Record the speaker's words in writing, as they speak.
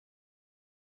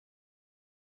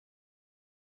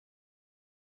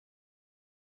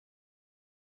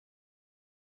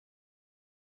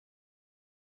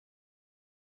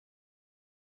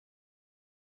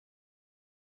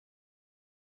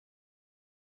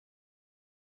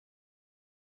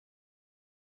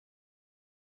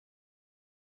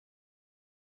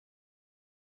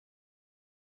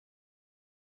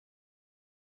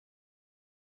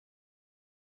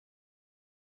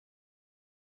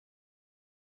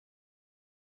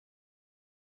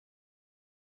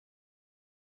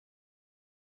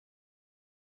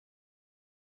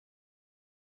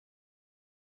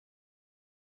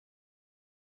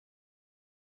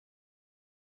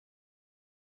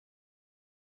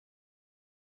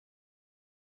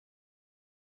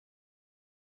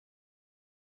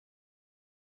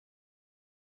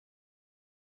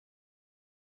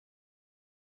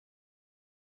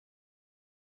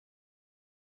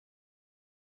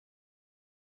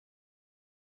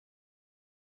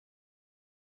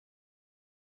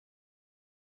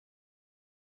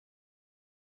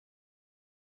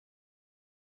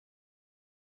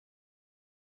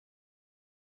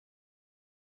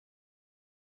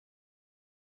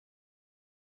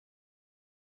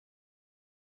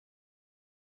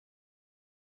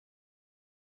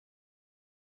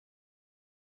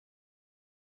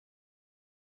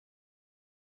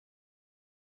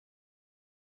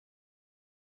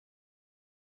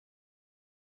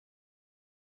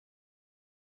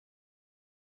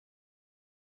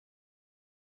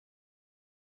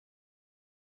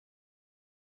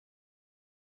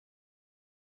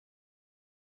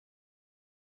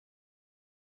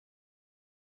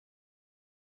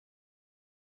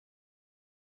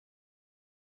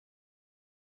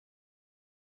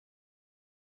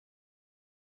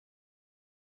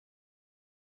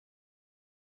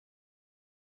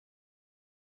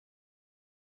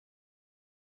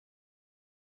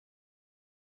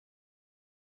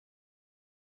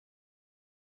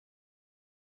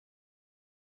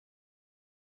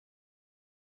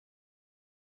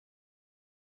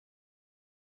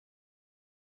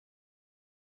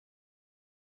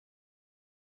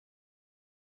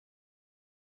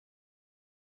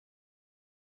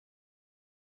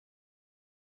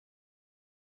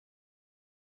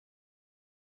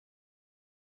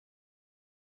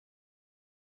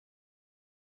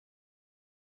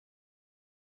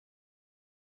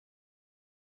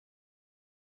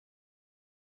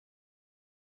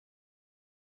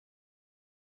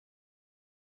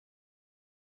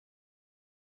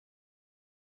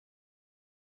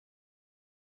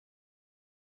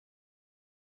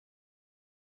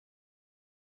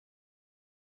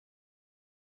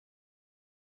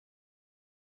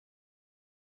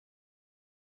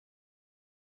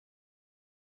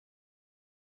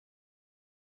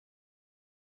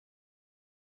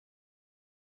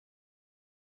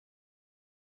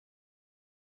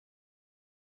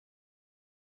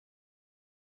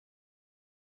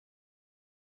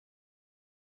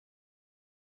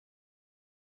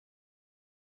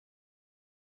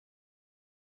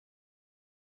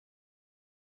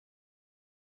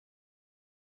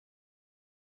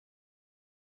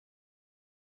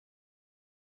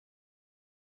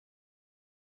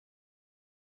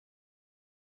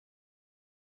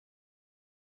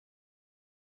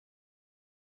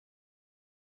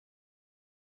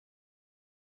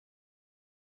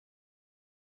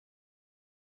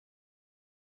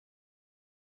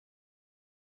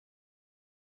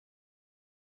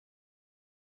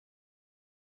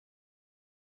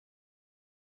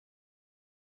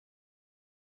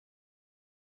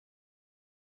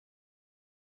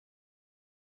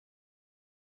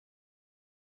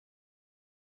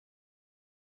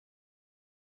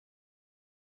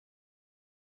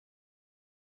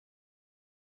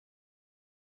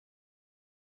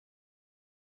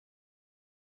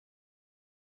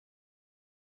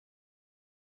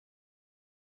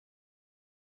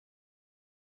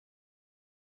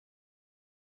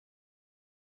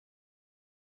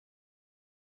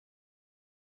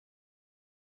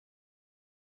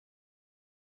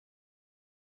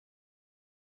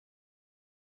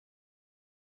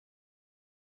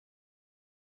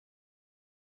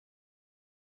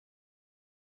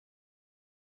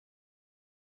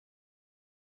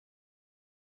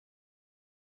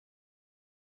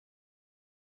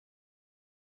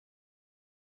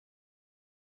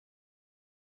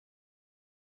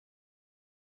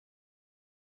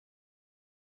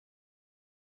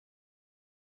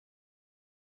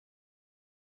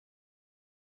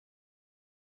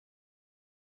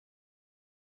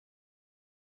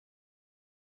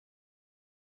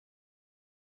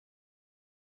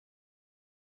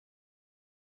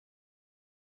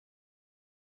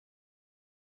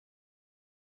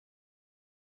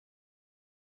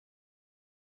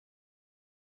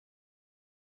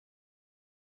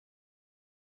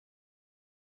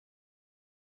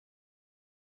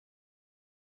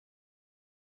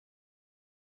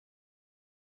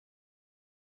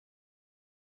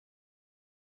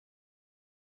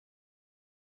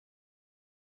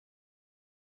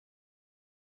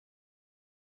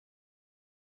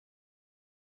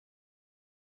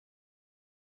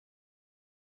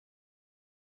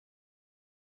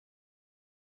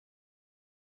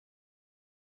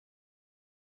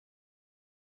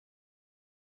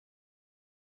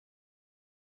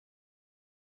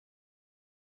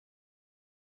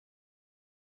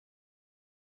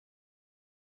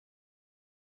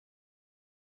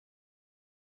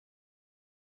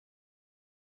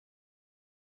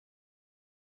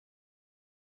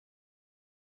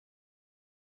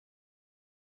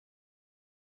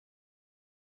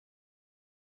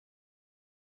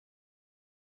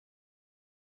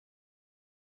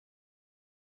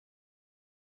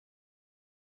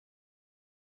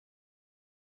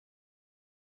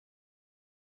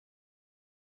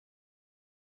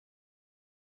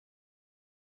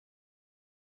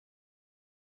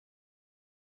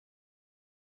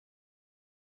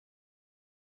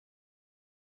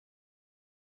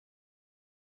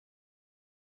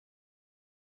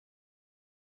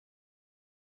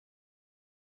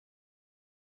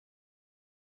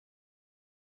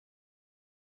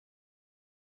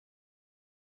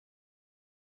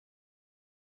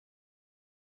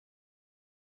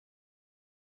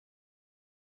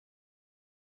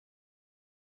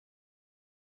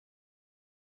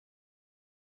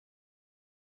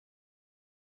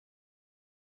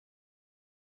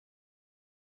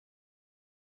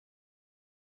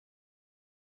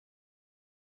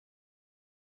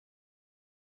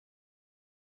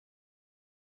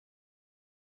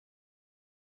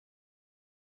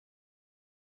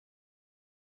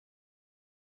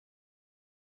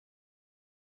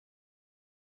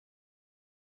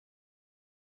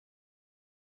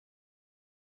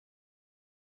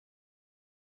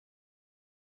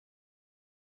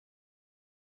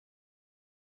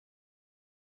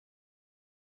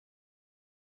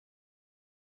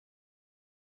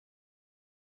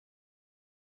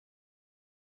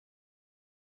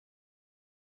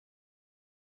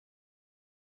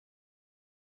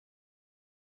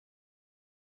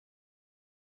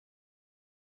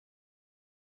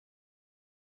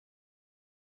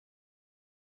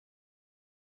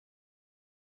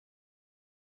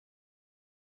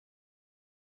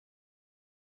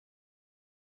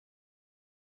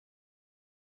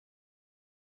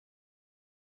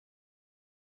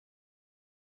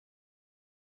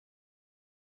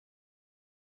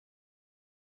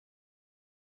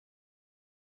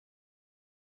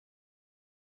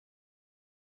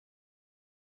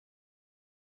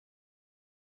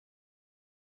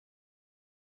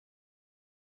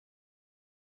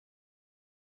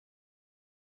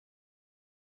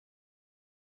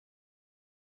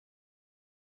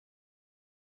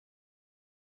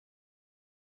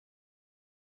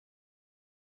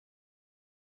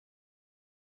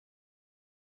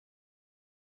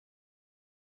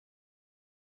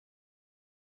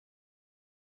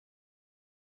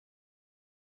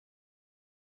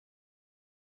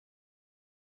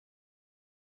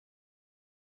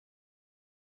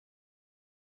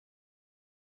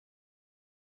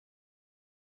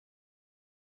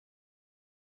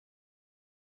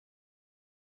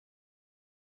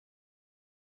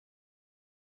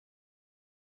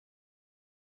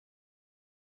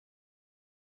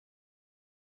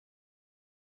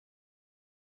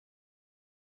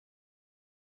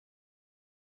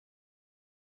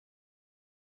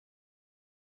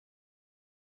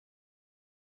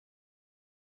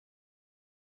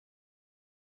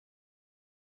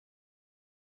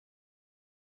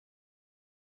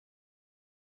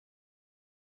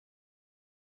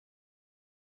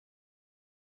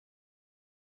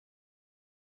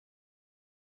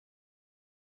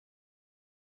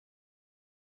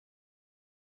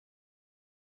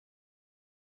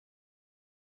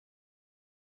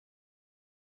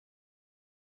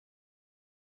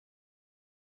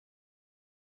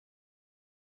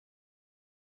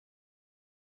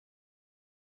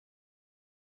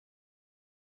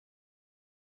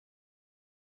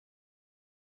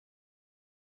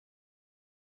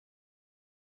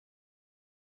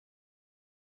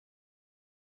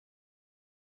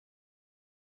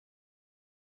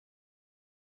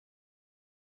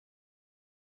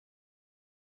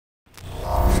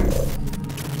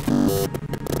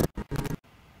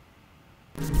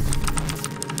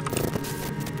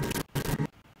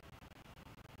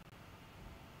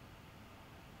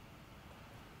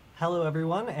Hello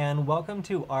everyone, and welcome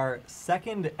to our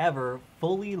second ever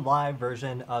fully live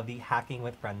version of the Hacking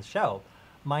with Friends show.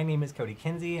 My name is Kody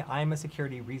Kinsey. I'm a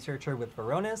security researcher with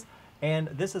Varonis, and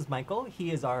this is Michael.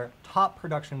 He is our top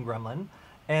production gremlin.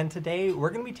 And today we're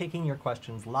going to be taking your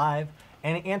questions live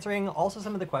and answering also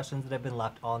some of the questions that have been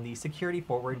left on the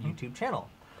SecurityFWD YouTube channel.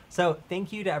 So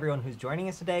thank you to everyone who's joining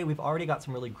us today. We've already got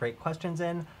some really great questions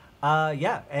in.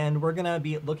 And we're going to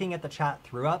be looking at the chat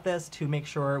throughout this to make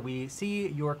sure we see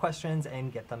your questions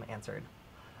and get them answered.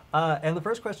 And the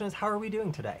first question is, how are we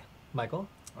doing today? Michael?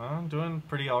 I'm doing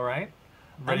pretty all right.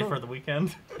 Ready for the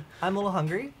weekend. I'm a little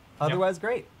hungry. Otherwise,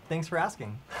 great. Thanks for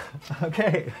asking.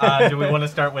 Okay. Do we want to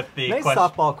start with the nice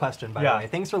softball question, by the way.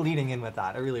 Thanks for leading in with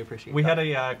that. I really appreciate it. We had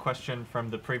a question from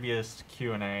the previous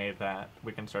Q&A that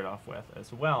we can start off with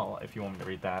as well, if you want me to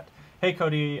read that. Hey,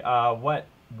 Kody, what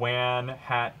WAN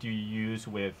hat do you use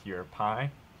with your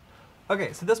Pi?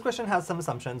 Okay, so this question has some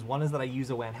assumptions. One is that I use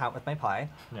a WAN hat with my Pi.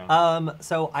 Yeah.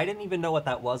 So I didn't even know what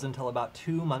that was until about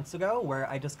 2 months ago, where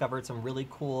I discovered some really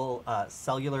cool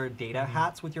cellular data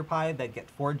hats with your Pi that get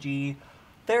 4G.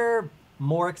 They're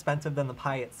more expensive than the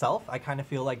Pi itself. I kind of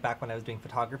feel like back when I was doing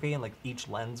photography and like each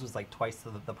lens was like twice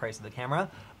the price of the camera.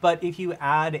 But if you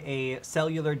add a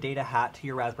cellular data hat to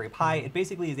your Raspberry Pi, it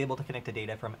basically is able to connect to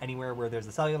data from anywhere where there's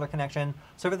a cellular connection.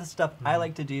 So for the stuff I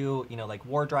like to do, you know, like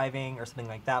war driving or something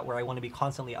like that, where I want to be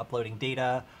constantly uploading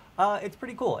data, it's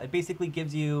pretty cool. It basically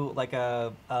gives you like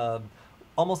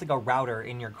almost like a router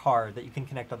in your car that you can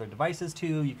connect other devices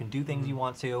to. You can do things you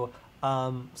want to.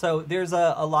 So there's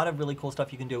a lot of really cool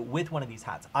stuff you can do with one of these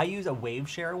hats. I use a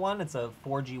WaveShare one. It's a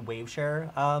 4G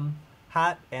WaveShare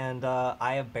hat, and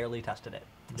I have barely tested it.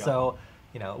 Yeah. So,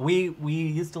 you know, we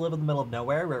used to live in the middle of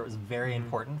nowhere where it was very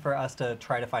important for us to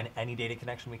try to find any data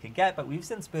connection we could get, but we've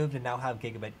since moved and now have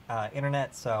gigabit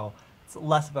internet, so it's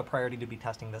less of a priority to be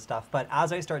testing this stuff. But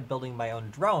as I start building my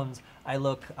own drones, I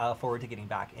look forward to getting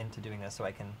back into doing this so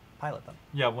I can pilot them.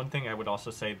 Yeah, one thing I would also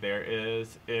say there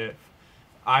is if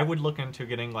I would look into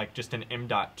getting like just an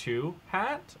M.2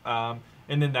 hat,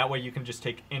 and then that way you can just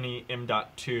take any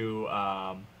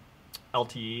M.2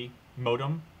 LTE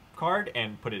modem card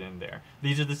and put it in there.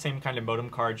 These are the same kind of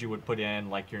modem cards you would put in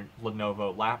like your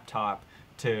Lenovo laptop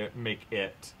to make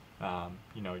it,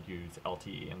 you know, use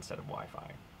LTE instead of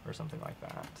Wi-Fi or something like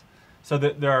that. So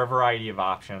there are a variety of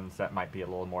options that might be a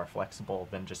little more flexible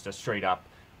than just a straight up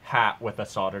hat with a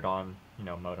soldered on, you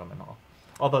know, modem and all.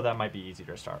 Although that might be easier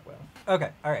to start with.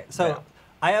 Okay, all right. So yeah.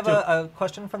 I have a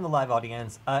question from the live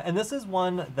audience, and this is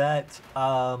one that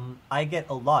I get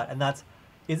a lot, and that's,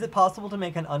 is it possible to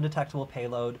make an undetectable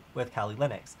payload with Kali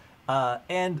Linux?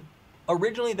 And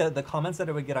originally the comments that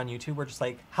I would get on YouTube were just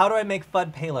like, how do I make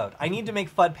FUD payload? I need to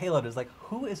make FUD payload. It's like,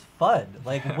 who is FUD?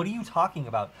 Like, what are you talking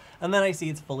about? And then I see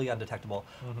it's fully undetectable.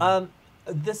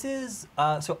 This is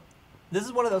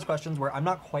one of those questions where I'm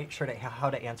not quite sure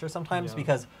how to answer sometimes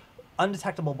because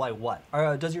undetectable by what?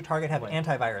 Does your target have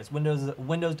antivirus,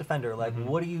 Windows Defender? Like,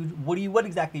 what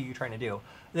exactly are you trying to do?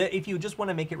 If you just want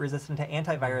to make it resistant to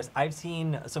antivirus, I've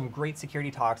seen some great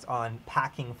security talks on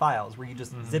packing files where you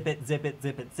just zip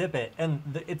it,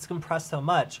 and it's compressed so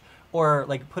much, or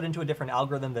like put into a different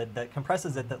algorithm that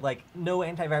compresses it that like no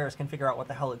antivirus can figure out what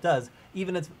the hell it does,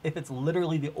 even if it's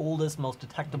literally the oldest, most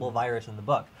detectable virus in the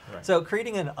book. Right. So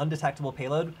creating an undetectable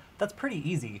payload, that's pretty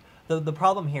easy. The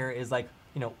problem here is like,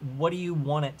 you know, what do you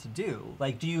want it to do?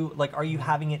 Like, are you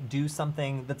having it do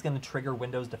something that's going to trigger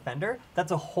Windows Defender?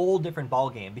 That's a whole different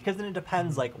ballgame, because then it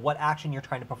depends like what action you're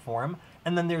trying to perform,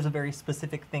 and then there's a very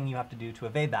specific thing you have to do to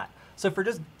evade that. So for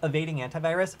just evading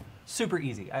antivirus, super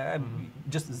easy.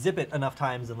 Just zip it enough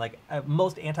times, and like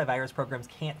most antivirus programs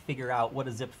can't figure out what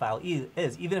a zip file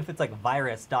is, even if it's like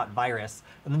virus.virus,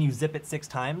 and then you zip it 6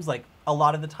 times. Like a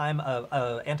lot of the time,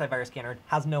 a antivirus scanner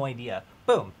has no idea.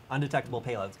 Boom, undetectable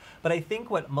payloads. But I think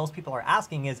what most people are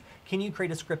asking is, can you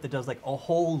create a script that does like a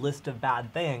whole list of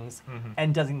bad things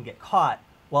and doesn't get caught?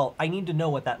 Well, I need to know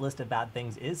what that list of bad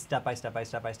things is step by step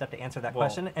to answer that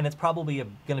question, and it's probably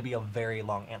going to be a very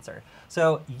long answer.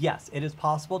 So yes, it is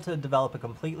possible to develop a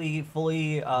completely,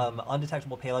 fully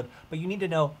undetectable payload, but you need to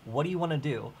know, what do you want to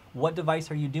do? What device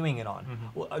are you doing it on?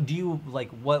 Do you like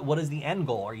what is the end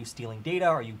goal? Are you stealing data?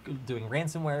 Are you doing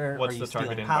ransomware? What's are you the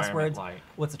target stealing environment passwords? like?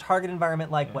 What's the target environment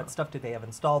like? Yeah. What stuff do they have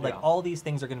installed? Like all these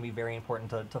things are going to be very important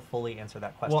to fully answer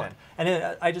that question. Well,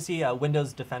 and I just see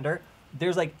Windows Defender.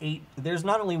 there's like there's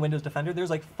not only Windows Defender, there's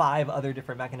like 5 other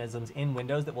different mechanisms in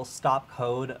Windows that will stop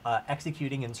code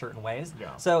executing in certain ways.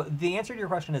 Yeah. So the answer to your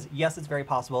question is yes, it's very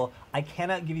possible. I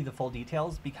cannot give you the full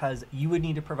details because you would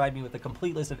need to provide me with a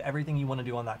complete list of everything you want to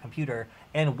do on that computer.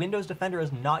 And Windows Defender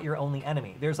is not your only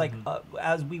enemy. There's like,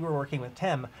 as we were working with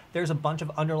Tim, there's a bunch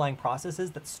of underlying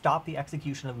processes that stop the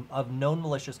execution of known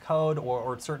malicious code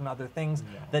or certain other things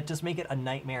that just make it a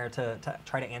nightmare to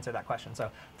try to answer that question.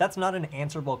 So that's not an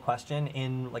answerable question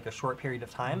in like a short period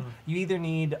of time. You either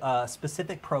need a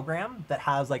specific program that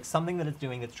has like something that it's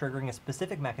doing that's triggering a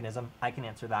specific mechanism. I can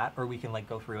answer that, or we can like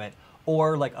go through it,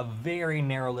 or like a very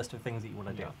narrow list of things that you want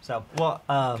to do. So well,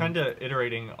 kind of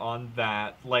iterating on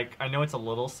that, like I know it's a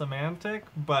little semantic,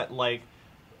 but like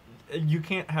you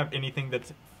can't have anything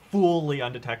that's fully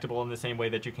undetectable in the same way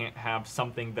that you can't have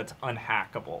something that's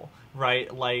unhackable,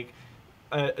 right? Like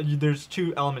there's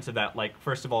 2 elements of that. Like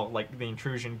first of all, like the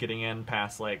intrusion getting in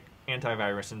past like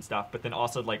antivirus and stuff, but then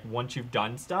also like once you've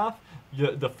done stuff,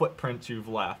 the footprints you've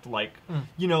left, like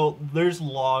you know, there's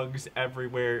logs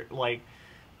everywhere. Like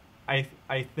I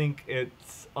think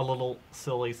it's a little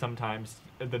silly sometimes,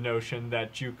 the notion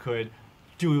that you could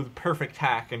do the perfect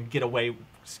hack and get away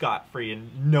scot-free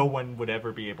and no one would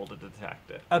ever be able to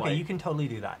detect it. Okay, like, you can totally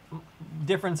do that.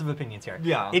 Difference of opinions here.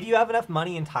 Yeah. If you have enough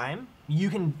money and time, you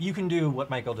can do what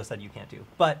Michael just said you can't do.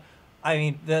 But I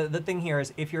mean, the thing here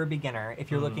is if you're a beginner,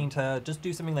 if you're looking to just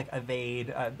do something like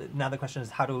evade, now the question is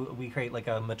how do we create like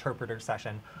a interpreter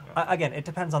session? Again, it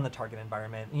depends on the target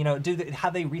environment. You know,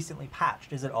 have they recently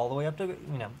patched? Is it all the way up to,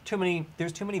 you know,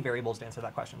 there's too many variables to answer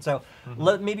that question. So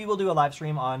maybe we'll do a live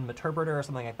stream on Meterpreter or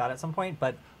something like that at some point,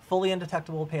 but fully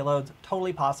undetectable payloads,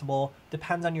 totally possible,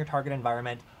 depends on your target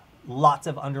environment. Lots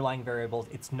of underlying variables.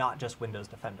 It's not just Windows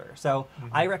Defender. So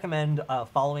I recommend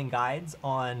following guides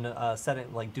on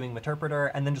setting, like doing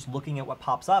Meterpreter, and then just looking at what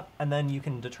pops up, and then you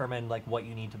can determine like what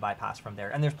you need to bypass from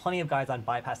there. And there's plenty of guides on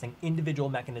bypassing individual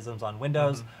mechanisms on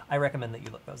Windows. I recommend that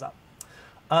you look those up.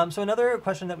 So another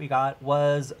question that we got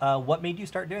was, what made you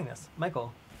start doing this,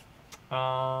 Michael?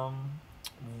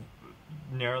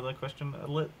 Narrow the question a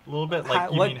little bit,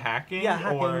 like you mean hacking?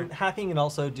 Yeah, hacking and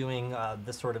also doing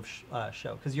this sort of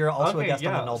show, because you're also a guest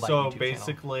on the Nullbyte YouTube channel. So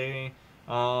basically,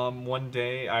 one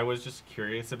day I was just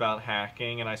curious about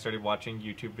hacking and I started watching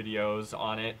YouTube videos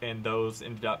on it, and those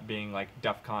ended up being like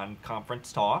Defcon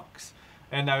conference talks.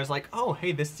 And I was like, oh,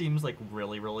 hey, this seems like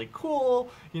really, really cool.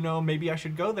 You know, maybe I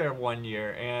should go there one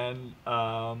year. And,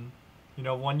 you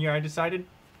know, one year I decided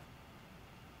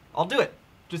I'll do it.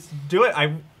 Just do it.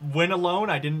 I went alone.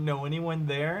 I didn't know anyone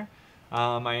there.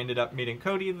 I ended up meeting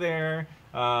Kody there.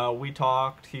 We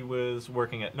talked. He was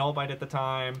working at Nullbyte at the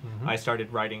time. I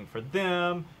started writing for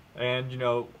them. And, you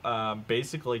know,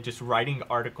 basically just writing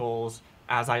articles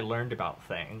as I learned about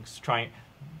things.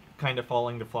 Kind of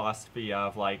following the philosophy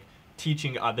of, like,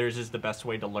 teaching others is the best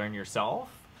way to learn yourself.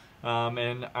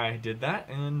 And I did that.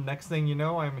 And next thing you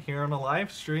know, I'm here on a live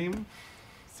stream.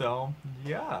 So,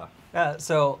 yeah.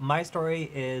 So my story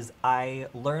is I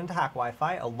learned to hack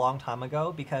Wi-Fi a long time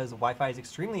ago because Wi-Fi is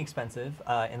extremely expensive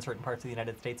in certain parts of the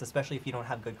United States, especially if you don't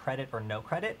have good credit or no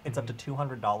credit. It's up to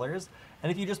 $200.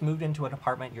 And if you just moved into an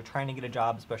apartment, you're trying to get a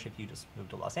job, especially if you just moved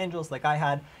to Los Angeles like I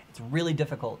had, it's really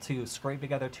difficult to scrape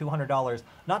together $200,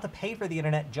 not to pay for the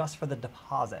internet, just for the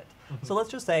deposit. So let's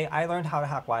just say I learned how to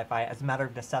hack Wi-Fi as a matter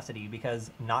of necessity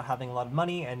because not having a lot of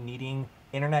money and needing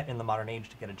internet in the modern age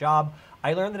to get a job,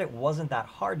 I learned that it wasn't that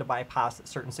hard to bypass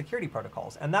certain security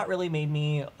protocols. And that really made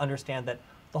me understand that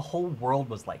the whole world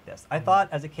was like this. I thought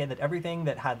as a kid that everything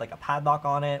that had like a padlock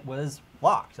on it was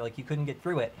locked, like you couldn't get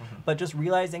through it. But just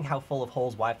realizing how full of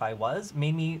holes Wi-Fi was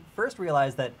made me first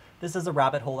realize that this is a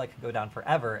rabbit hole I could go down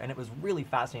forever, and it was really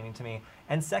fascinating to me.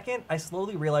 And second, I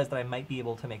slowly realized that I might be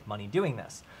able to make money doing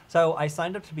this. So I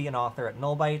signed up to be an author at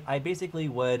Nullbyte. I basically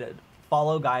would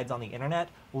follow guides on the internet,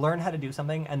 learn how to do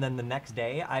something, and then the next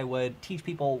day I would teach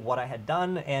people what I had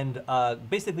done and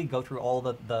basically go through all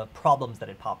the problems that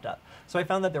had popped up. So I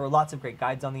found that there were lots of great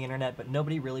guides on the internet, but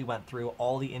nobody really went through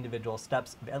all the individual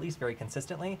steps, at least very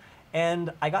consistently,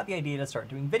 and I got the idea to start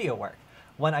doing video work.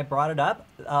 When I brought it up,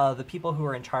 the people who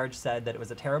were in charge said that it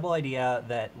was a terrible idea,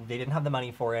 that they didn't have the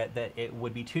money for it, that it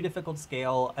would be too difficult to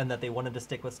scale, and that they wanted to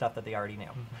stick with stuff that they already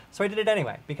knew. So I did it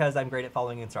anyway, because I'm great at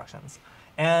following instructions.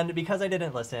 And because I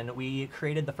didn't listen, we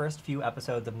created the first few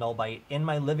episodes of Nullbyte in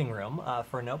my living room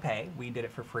for no pay. We did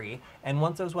it for free. And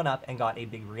once those went up and got a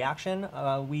big reaction,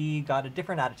 we got a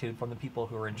different attitude from the people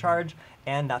who were in charge,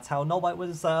 and that's how Nullbyte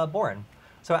was born.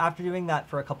 So after doing that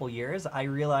for a couple years, I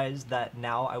realized that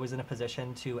now I was in a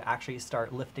position to actually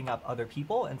start lifting up other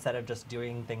people instead of just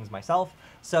doing things myself.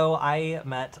 So I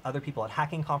met other people at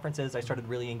hacking conferences. I started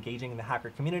really engaging in the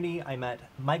hacker community. I met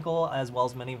Michael, as well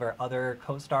as many of our other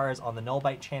co-stars on the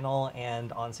Nullbyte channel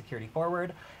and on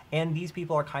SecurityFWD. And these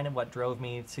people are kind of what drove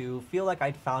me to feel like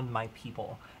I'd found my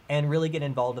people and really get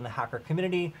involved in the hacker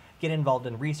community, get involved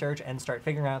in research, and start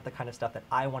figuring out the kind of stuff that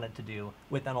I wanted to do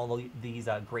within all these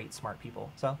great, smart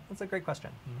people. So that's a great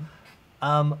question.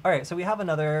 All right, so we have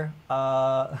another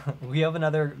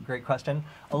great question.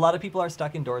 A lot of people are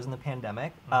stuck indoors in the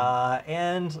pandemic,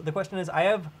 and the question is, I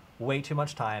have way too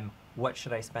much time. What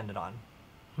should I spend it on?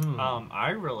 I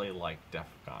really like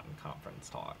Defcon conference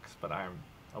talks, but I'm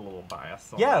a little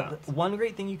biased on that. One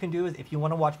great thing you can do is if you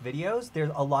want to watch videos,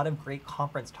 there's a lot of great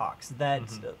conference talks that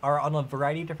are on a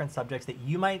variety of different subjects that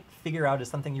you might figure out is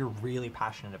something you're really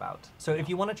passionate about. So if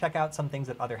you want to check out some things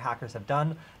that other hackers have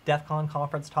done, Defcon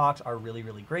conference talks are really,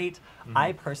 really great.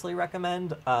 I personally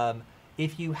recommend,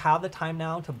 if you have the time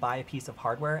now to buy a piece of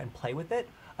hardware and play with it,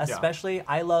 especially,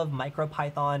 I love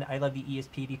MicroPython. I love the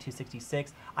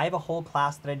ESP8266. I have a whole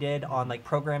class that I did on like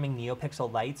programming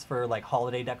NeoPixel lights for like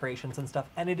holiday decorations and stuff,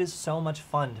 and it is so much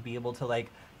fun to be able to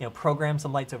like program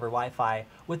some lights over Wi-Fi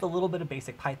with a little bit of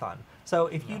basic Python. So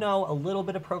if you know a little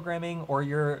bit of programming, or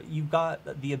you've got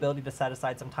the ability to set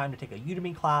aside some time to take a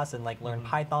Udemy class and like learn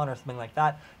Python or something like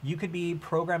that, you could be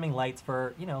programming lights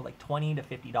for like $20 to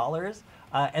 $50.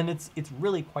 And it's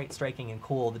really quite striking and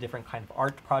cool, the different kind of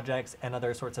art projects and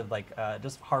other sorts of like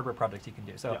just hardware projects you can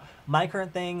do. So my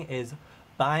current thing is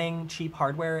buying cheap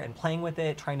hardware and playing with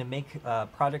it, trying to make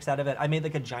projects out of it. I made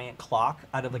like a giant clock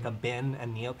out of like a bin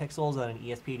and NeoPixels and an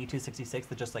ESP8266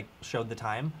 that just like showed the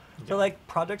time. So like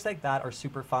projects like that are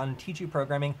super fun, teach you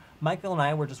programming. Michael and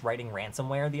I were just writing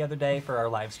ransomware the other day for our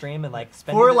live stream and like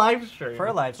spending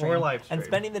and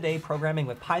spending the day programming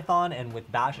with Python and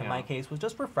with Bash in my case was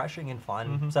just refreshing and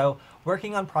fun. So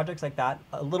working on projects like that,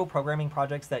 little programming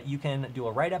projects that you can do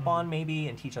a write-up on maybe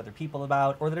and teach other people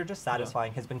about, or that are just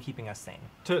satisfying, has been keeping us sane.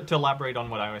 To elaborate on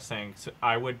what I was saying, so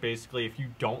I would basically, if you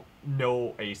don't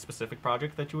know a specific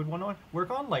project that you would want to work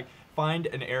on, like find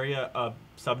an area of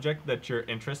subject that you're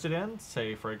interested in.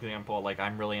 Say, for example, like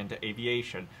I'm really into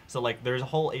aviation. So like there's a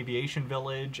whole aviation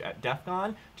village at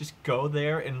Defcon. Just go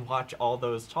there and watch all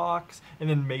those talks, and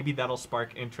then maybe that'll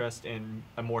spark interest in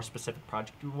a more specific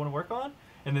project you want to work on.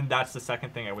 And then that's the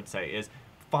second thing I would say is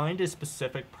find a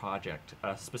specific project,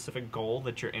 a specific goal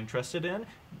that you're interested in.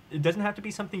 It doesn't have to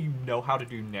be something you know how to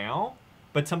do now,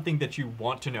 but something that you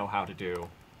want to know how to do.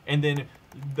 And then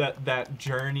that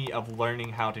journey of learning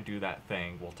how to do that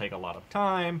thing will take a lot of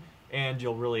time, and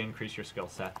you'll really increase your skill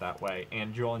set that way.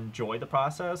 And you'll enjoy the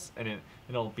process, and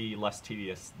it'll be less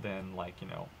tedious than like,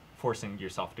 forcing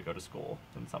yourself to go to school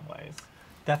in some ways.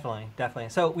 Definitely, definitely.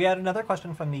 So we had another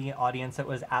question from the audience that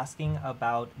was asking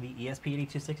about the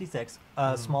ESP8266,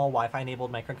 a small Wi-Fi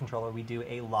enabled microcontroller we do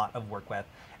a lot of work with.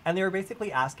 And they were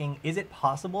basically asking, is it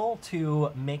possible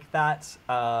to make that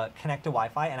connect to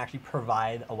Wi-Fi and actually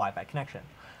provide a Wi-Fi connection?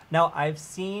 Now, I've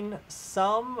seen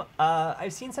some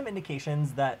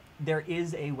indications that there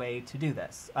is a way to do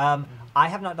this. I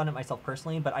have not done it myself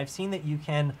personally, but I've seen that you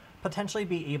can potentially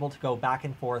be able to go back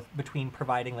and forth between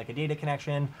providing like a data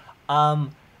connection.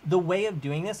 The way of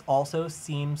doing this also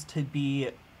seems to be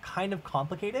kind of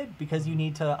complicated because you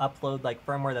need to upload like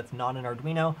firmware that's not an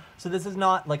Arduino. So this is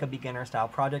not like a beginner style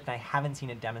project. I haven't seen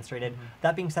it demonstrated.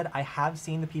 That being said, I have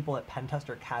seen the people at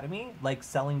Pentester Academy like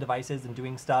selling devices and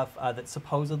doing stuff that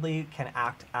supposedly can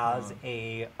act as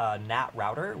a NAT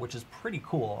router, which is pretty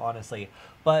cool, honestly.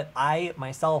 But I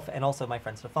myself, and also my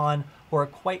friend Stefan, who are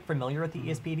quite familiar with the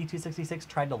ESP8266,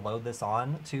 tried to load this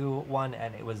on to one,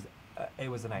 and it was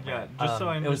a nightmare. Yeah, just so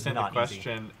I understand the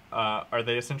question, are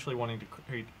they essentially wanting to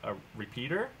create a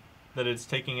repeater that is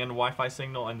taking in a Wi-Fi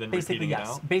signal and then repeating it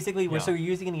out? Basically, so we're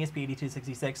using an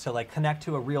ESP8266 to like connect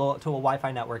to a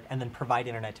Wi-Fi network and then provide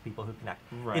internet to people who connect.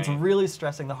 Right. It's really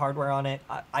stressing the hardware on it.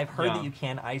 I've heard that you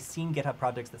can. I've seen GitHub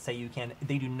projects that say you can.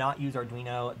 They do not use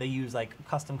Arduino. They use like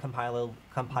custom compiled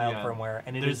firmware,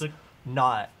 and it is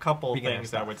not couple things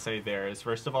stuff. I would say there is,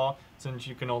 first of all, since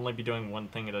you can only be doing one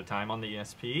thing at a time on the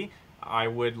ESP, I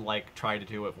would like try to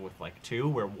do it with like two,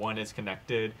 where one is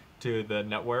connected to the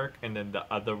network and then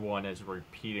the other one is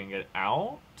repeating it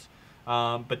out.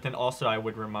 But then also I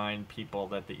would remind people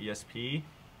that the ESP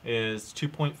is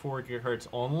 2.4 gigahertz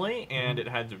only, and it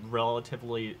has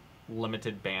relatively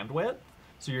limited bandwidth,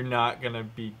 so you're not going to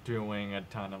be doing a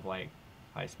ton of like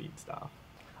high-speed stuff.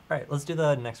 All right, let's do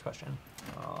the next question.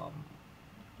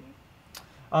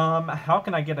 How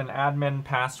can I get an admin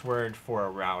password for a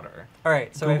router? All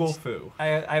right, so Google foo.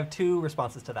 I have two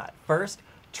responses to that. First,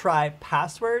 try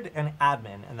password and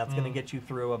admin, and that's going to get you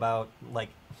through about like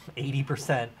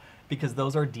 80%, because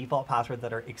those are default passwords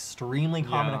that are extremely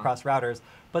common across routers.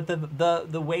 But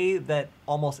the way that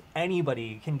almost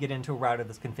anybody can get into a router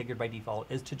that's configured by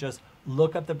default is to just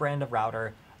look up the brand of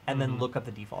router and then look up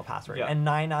the default password. Yeah. And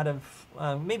 9 out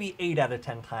of, maybe 8 out of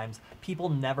 10 times, people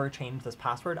never change this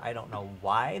password. I don't know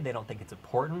why. They don't think it's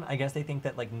important. I guess they think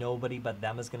that like nobody but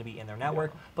them is going to be in their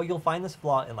network. But you'll find this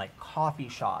flaw in like coffee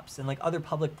shops and like other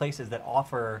public places that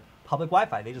offer public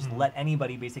Wi-Fi. They just let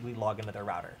anybody basically log into their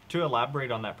router. To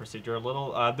elaborate on that procedure a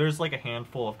little, there's like a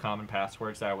handful of common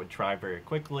passwords that I would try very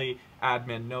quickly.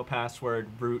 Admin, no password.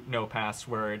 Root, no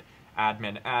password.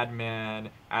 Admin, admin.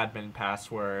 Admin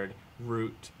password.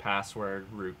 Root password,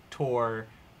 root tor.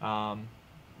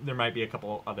 There might be a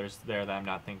couple others there that I'm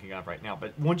not thinking of right now.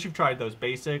 But once you've tried those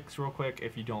basics real quick,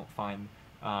 if you don't find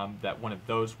that one of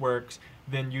those works,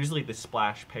 then usually the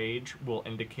splash page will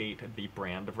indicate the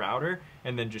brand of router,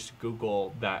 and then just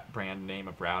Google that brand name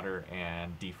of router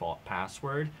and default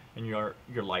password, and you're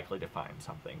likely to find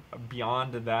something.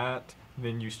 Beyond that,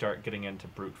 then you start getting into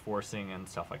brute forcing and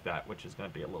stuff like that, which is going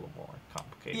to be a little more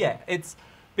complicated. Yeah, it's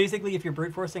basically, if you're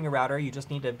brute forcing a router, you just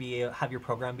need to have your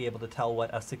program be able to tell what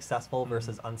a successful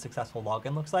versus unsuccessful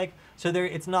login looks like. So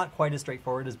it's not quite as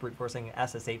straightforward as brute forcing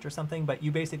SSH or something, but you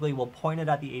basically will point it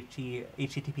at the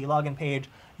HTTP login page.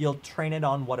 You'll train it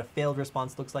on what a failed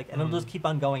response looks like, and it'll just keep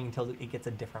on going until it gets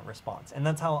a different response. And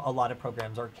that's how a lot of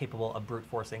programs are capable of brute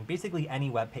forcing basically any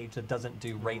web page that doesn't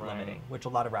do rate limiting, which a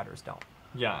lot of routers don't.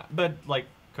 Yeah, but like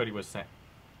Kody was saying,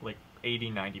 like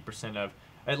 80-90% of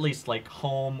at least like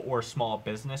home or small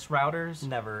business routers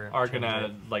are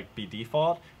gonna like be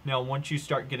default. Now once you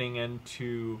start getting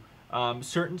into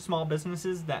certain small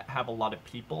businesses that have a lot of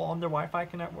people on their Wi-Fi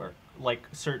network, like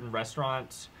certain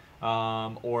restaurants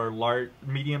or large,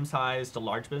 medium-sized to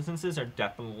large businesses, are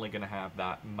definitely gonna have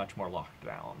that much more locked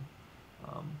down.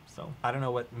 So I don't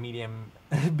know what medium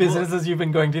businesses you've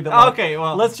been going to. That okay,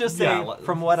 well, let's just say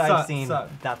from what I've seen,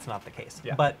 that's not the case.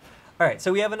 Yeah. But all right,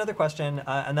 so we have another question,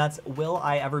 and that's, will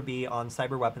I ever be on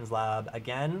Cyber Weapons Lab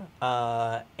again?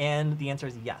 And the answer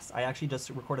is yes. I actually just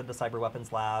recorded the Cyber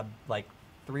Weapons Lab like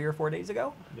 3 or 4 days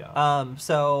ago. Yeah.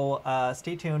 So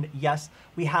stay tuned. Yes,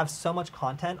 we have so much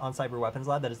content on Cyber Weapons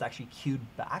Lab that is actually queued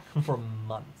back for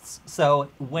months. So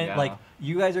when like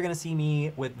you guys are gonna see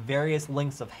me with various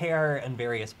lengths of hair and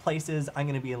various places. I'm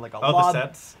gonna be in like a log.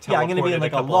 Yeah, I'm gonna be in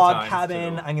like a log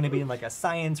cabin. I'm gonna be in like a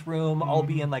science room. I'll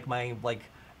be in like my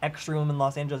X room in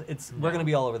Los Angeles. We're gonna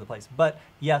be all over the place. But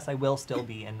yes, I will still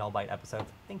be in Null Byte episodes.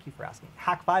 Thank you for asking.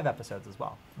 Hack 5 episodes as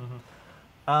well.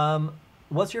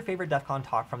 What's your favorite Defcon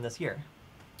talk from this year?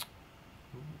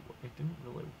 I didn't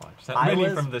really watch that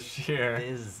many from this year.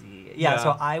 Busy. Yeah,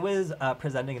 so I was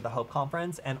presenting at the Hope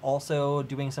Conference and also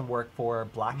doing some work for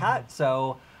Black Hat.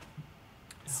 So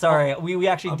sorry, we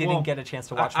actually didn't get a chance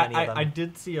to watch many of them. I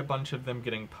did see a bunch of them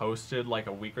getting posted like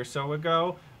a week or so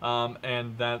ago,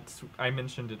 and that's, I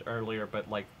mentioned it earlier, but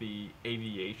like the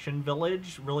Aviation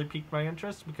Village really piqued my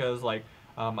interest because like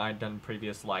I'd done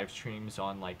previous live streams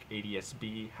on like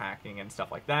ADSB hacking and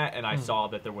stuff like that, and I saw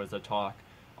that there was a talk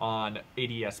on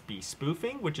ADSB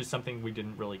spoofing, which is something we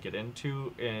didn't really get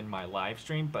into in my live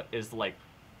stream, but is like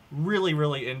really,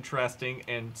 really interesting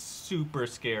and super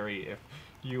scary if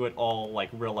you at all like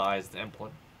realize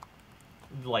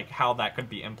like how that could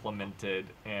be implemented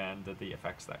and the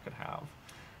effects that could have.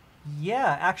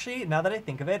 Yeah, actually, now that I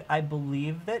think of it, I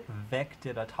believe that Vic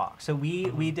did a talk. So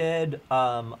we did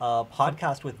a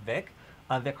podcast with Vic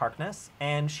Harkness,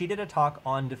 and she did a talk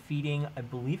on defeating, I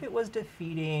believe it was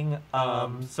defeating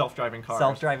self-driving cars.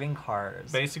 Self-driving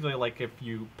cars. Basically, like if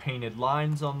you painted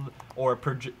lines on, or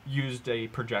used a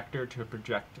projector to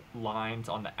project lines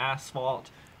on the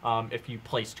asphalt, if you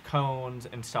placed cones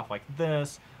and stuff like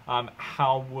this,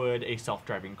 how would a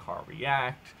self-driving car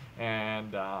react?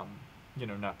 And you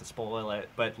know, not to spoil it,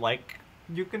 but like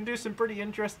you can do some pretty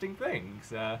interesting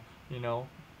things. You know,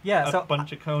 yeah, a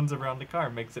bunch of cones around the car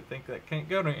makes it think that it can't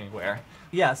go anywhere.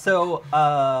 Yeah, so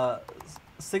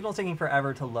Signal's taking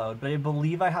forever to load, but I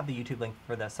believe I have the YouTube link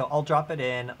for this, so I'll drop it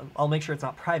in. I'll make sure it's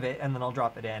not private, and then I'll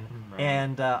drop it in. Right.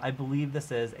 And I believe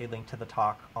this is a link to the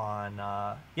talk on,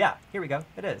 yeah, here we go.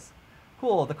 It is.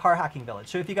 Cool, the Car Hacking Village.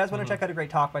 So if you guys want to check out a great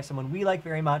talk by someone we like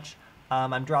very much,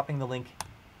 I'm dropping the link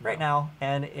right now,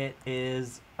 and it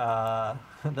is,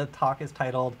 the talk is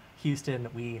titled, Houston,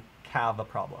 We Have a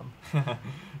Problem.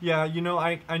 Yeah, you know,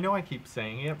 I know I keep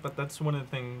saying it, but that's one of the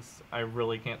things I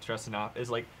really can't stress enough is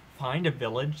like, find a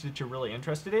village that you're really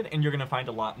interested in, and you're going to find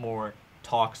a lot more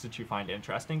talks that you find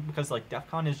interesting, because like DEF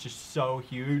CON is just so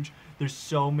huge. There's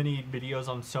so many videos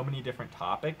on so many different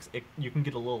topics. You can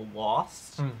get a little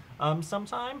lost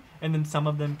sometime, and then some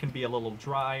of them can be a little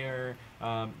drier,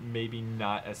 maybe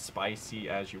not as spicy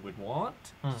as you would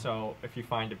want. So if you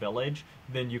find a village,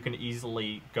 then you can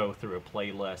easily go through a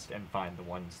playlist and find the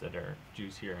ones that are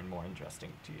juicier and more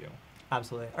interesting to you.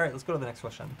 Absolutely. All right, let's go to the next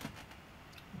question.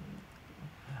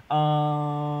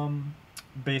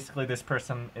 Basically, this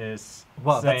person is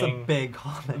Whoa, saying that's a big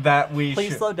comment. That we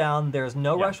Please slow down. There's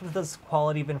no rush with this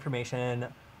quality of information.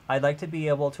 I'd like to be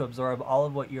able to absorb all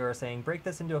of what you're saying. Break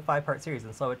this into a 5-part series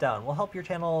and slow it down. We'll help your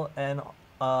channel and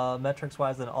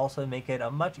metrics-wise, and also make it a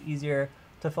much easier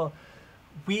to follow.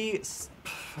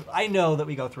 I know that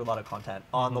we go through a lot of content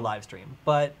on the live stream,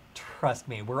 but trust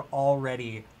me, we're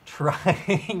already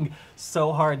trying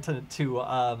so hard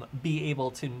to be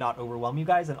able to not overwhelm you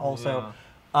guys, and also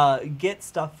get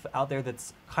stuff out there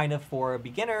that's kind of for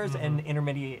beginners and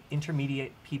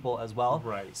intermediate people as well.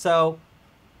 Right. So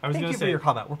Thank you for your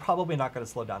comment. We're probably not going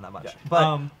to slow down that much.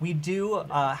 But we do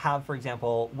have, for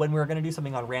example, when we're going to do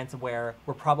something on ransomware,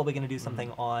 we're probably going to do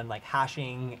something on like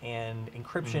hashing and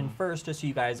encryption first, just so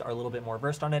you guys are a little bit more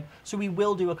versed on it. So we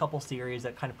will do a couple series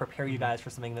that kind of prepare you guys for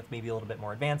something that's maybe a little bit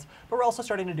more advanced. But we're also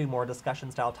starting to do more discussion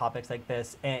style topics like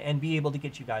this, and be able to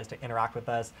get you guys to interact with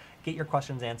us, get your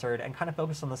questions answered, and kind of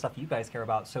focus on the stuff you guys care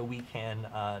about, so we can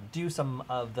do some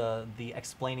of the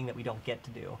explaining that we don't get to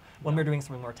do when we're doing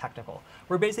something more technical.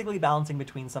 We're basically balancing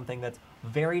between something that's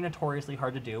very notoriously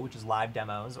hard to do, which is live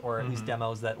demos, or at least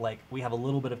demos that like we have a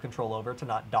little bit of control over to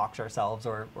not dox ourselves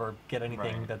or get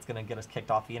anything that's going to get us kicked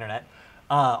off the internet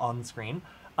on the screen.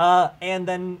 And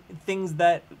then things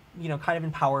that, you know, kind of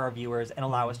empower our viewers and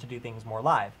allow us to do things more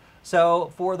live.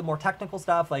 So for the more technical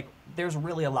stuff, like there's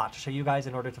really a lot to show you guys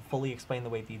in order to fully explain the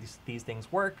way these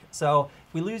things work. So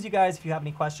if we lose you guys, if you have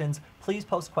any questions, please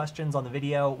post questions on the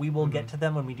video. We will get to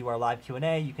them when we do our live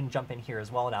Q&A. You can jump in here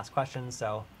as well and ask questions.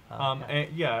 So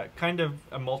kind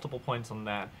of multiple points on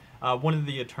that. One of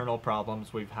the eternal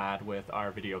problems we've had with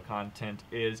our video content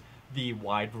is the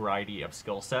wide variety of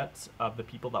skill sets of the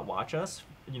people that watch us.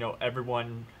 You know,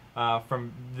 everyone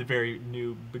from the very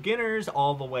new beginners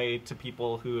all the way to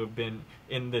people who have been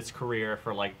in this career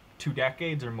for like 2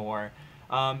 decades or more.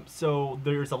 So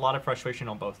there's a lot of frustration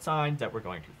on both sides that we're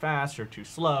going too fast or too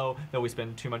slow, that we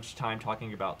spend too much time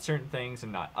talking about certain things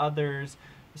and not others.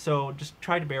 So just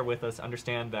try to bear with us,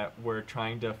 understand that we're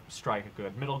trying to strike a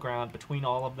good middle ground between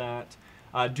all of that.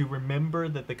 Do remember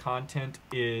that the content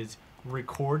is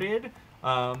recorded,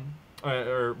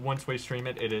 or once we stream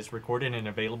it, it is recorded and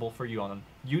available for you on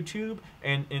YouTube.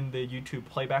 And in the YouTube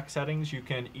playback settings, you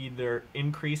can either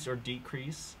increase or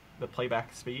decrease the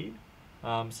playback speed.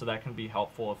 So that can be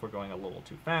helpful if we're going a little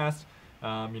too fast.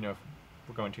 You know, if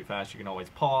we're going too fast, you can always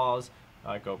pause,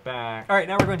 go back. All right,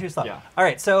 now we're going too slow. Yeah. All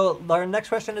right, so our next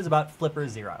question is about Flipper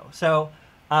Zero. So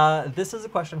this is a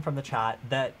question from the chat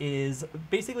that is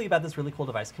basically about this really cool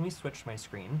device. Can we switch my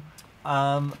screen?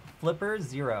 Flipper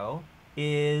Zero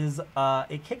is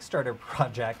a Kickstarter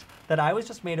project that I was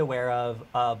just made aware of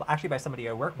actually by somebody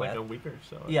I work with. Like a week or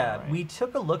so. Yeah, right? we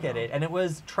took a look at it, and it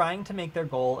was trying to make their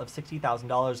goal of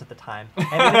 $60,000 at the time.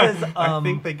 And it is, I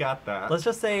think they got that. Let's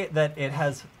just say that it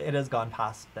has gone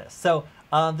past this. So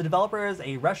the developer is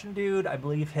a Russian dude. I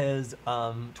believe his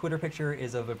Twitter picture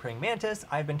is of a praying mantis.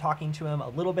 I've been talking to him a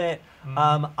little bit.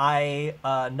 I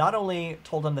not only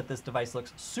told him that this device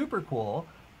looks super cool,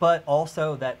 but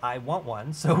also that I want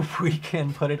one so we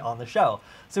can put it on the show.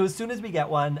 So as soon as we get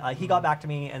one, he got back to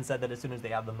me and said that as soon as they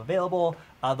have them available,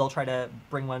 they'll try to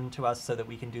bring one to us so that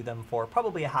we can do them for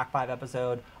probably a Hack 5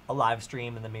 episode, a live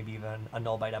stream, and then maybe even a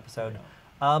Null Byte episode.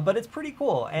 But it's pretty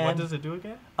cool. And what does it do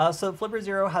again? So Flipper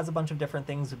Zero has a bunch of different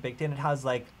things baked in. It has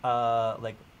like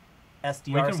SDR stuff.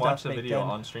 We can watch the baked video in.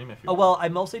 on stream if you want. want. Well, I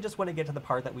mostly just want to get to the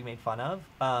part that we made fun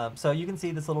of. So you can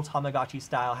see this little Tamagotchi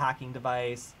style hacking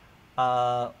device.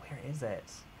 Where is it?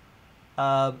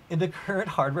 In the current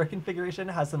hardware configuration,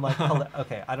 it has some like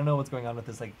okay, I don't know what's going on with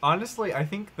this. Like, honestly, I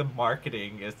think the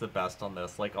marketing is the best on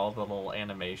this. Like all the little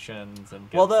animations and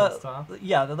gifs and stuff.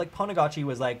 Yeah, the like Tamagotchi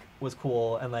was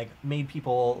cool and like made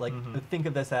people like think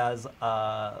of this as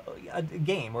a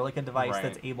game or like a device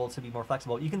that's able to be more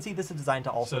flexible. You can see this is designed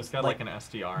to also so it's got like an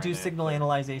SDR. Do signal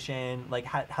analyzation. Like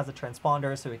has a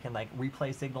transponder so it can like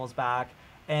replay signals back.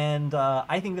 And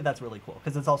I think that that's really cool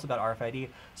because it's also got RFID.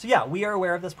 So yeah, we are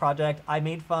aware of this project. I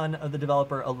made fun of the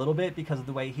developer a little bit because of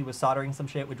the way he was soldering some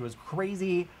shit, which was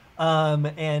crazy.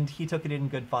 And he took it in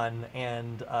good fun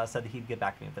and said that he'd get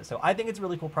back to me with it. So I think it's a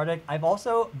really cool project. I've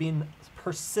also been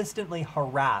persistently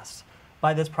harassed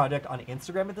by this project on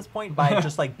Instagram at this point by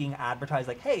just like being advertised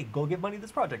like, hey, go give money to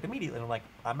this project immediately. And I'm like,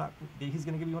 I'm not, he's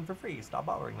going to give you one for free. Stop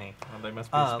bothering me. Well, they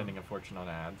must be spending a fortune on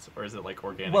ads. Or is it like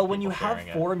organic? Well, when you have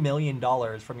 $4 million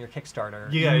from your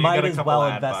Kickstarter, yeah, you might got a as couple well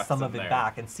ad invest bucks some in of it there.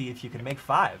 back and see if you can make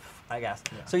 5, I guess.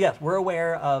 Yeah. So yes, we're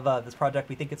aware of this project.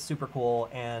 We think it's super cool,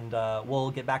 and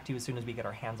we'll get back to you as soon as we get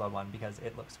our hands on one because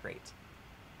it looks great.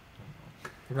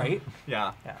 Right?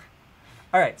 Yeah. Yeah.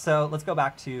 All right, so let's go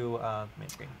back to main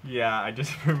screen. Yeah, I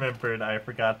just remembered. I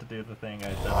forgot to do the thing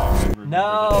I said I remembered.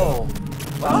 No!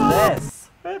 What's this?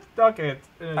 It's okay.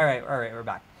 All right, we're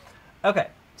back. Okay,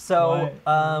 so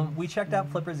we checked out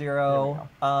Flipper Zero.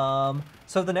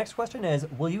 So the next question is,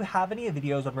 will you have any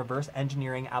videos on reverse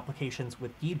engineering applications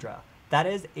with Ghidra? That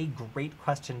is a great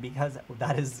question because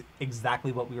that is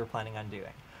exactly what we were planning on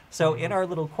doing. So in our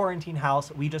little quarantine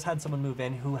house, we just had someone move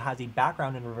in who has a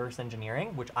background in reverse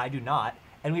engineering, which I do not.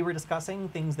 And we were discussing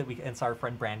things that and it's our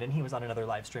friend Brandon, he was on another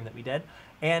live stream that we did.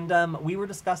 And we were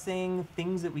discussing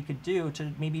things that we could do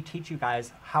to maybe teach you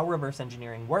guys how reverse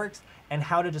engineering works and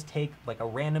how to just take like a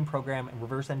random program and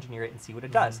reverse engineer it and see what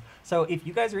it does. So if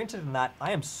you guys are interested in that,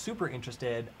 I am super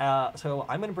interested. So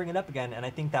I'm gonna bring it up again, and I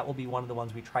think that will be one of the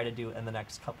ones we try to do in the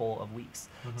next couple of weeks.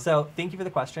 So thank you for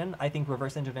the question. I think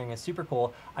reverse engineering is super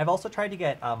cool. I've also tried to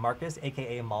get Marcus,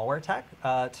 AKA Malware Tech,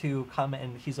 to come,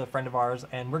 and he's a friend of ours,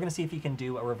 and we're gonna see if he can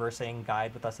do a reversing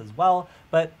guide with us as well.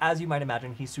 But as you might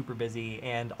imagine, he's super busy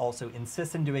and also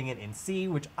insists in doing it in C,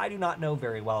 which I do not know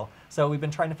very well. So we've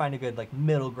been trying to find a good like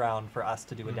middle ground for us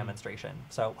to do a demonstration.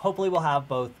 So hopefully we'll have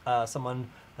both someone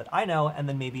that I know and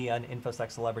then maybe an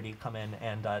InfoSec celebrity come in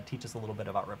and teach us a little bit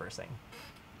about reversing.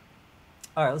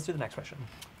 All right, let's do the next question.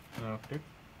 Okay.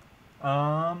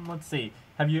 Let's see.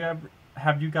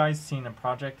 Have you guys seen a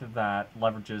project that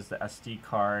leverages the SD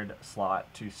card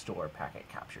slot to store packet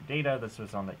capture data? This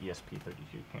was on the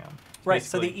ESP32 cam. Right,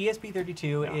 so the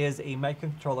ESP32 is a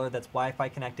microcontroller that's Wi-Fi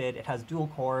connected. It has dual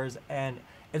cores, and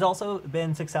it's also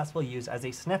been successfully used as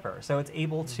a sniffer. So it's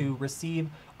able to receive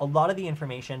a lot of the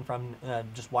information from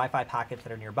just Wi-Fi packets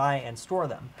that are nearby and store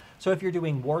them. So if you're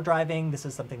doing war driving, this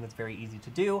is something that's very easy to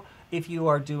do. If you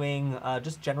are doing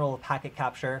just general packet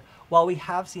capture, while we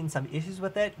have seen some issues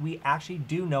with it, we actually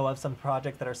do know of some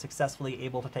projects that are successfully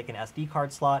able to take an SD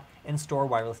card slot and store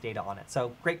wireless data on it.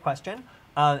 So great question.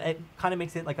 It kind of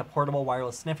makes it like a portable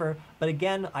wireless sniffer, but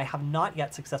again, I have not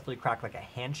yet successfully cracked like a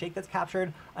handshake that's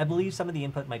captured. I believe some of the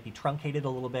input might be truncated a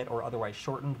little bit or otherwise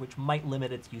shortened, which might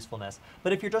limit its usefulness.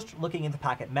 But if you're just looking into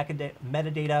packet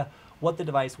metadata, what the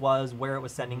device was, where it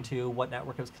was sending to, what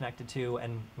network it was connected to,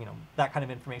 and that kind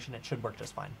of information, it should work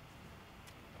just fine.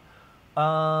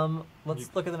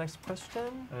 Let's look at the next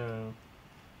question.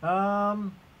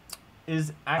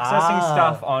 Is accessing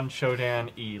stuff on Shodan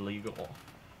illegal?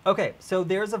 Okay, so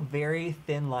there's a very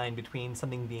thin line between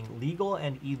something being legal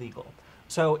and illegal.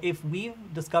 So if we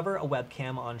discover a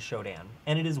webcam on Shodan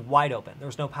and it is wide open,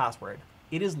 there's no password,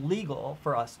 it is legal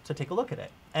for us to take a look at it.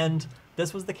 And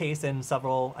this was the case in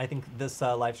several, I think this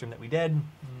live stream that we did,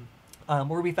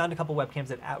 where we found a couple webcams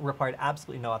that required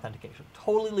absolutely no authentication.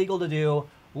 Totally legal to do,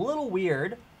 a little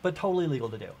weird, but totally legal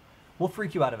to do. We'll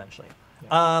freak you out eventually.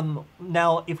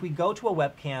 Now, if we go to a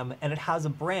webcam and it has a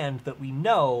brand that we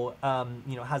know,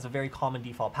 has a very common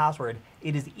default password,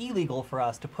 it is illegal for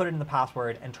us to put it in the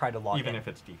password and try to log in. Even if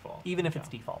it's default. Even if it's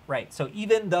default, right. So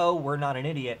even though we're not an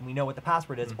idiot and we know what the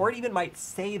password is, or it even might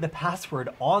say the password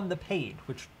on the page,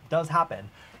 which does happen,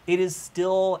 it is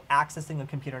still accessing a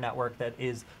computer network that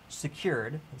is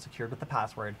secured with the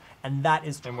password, and that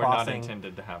is and we're not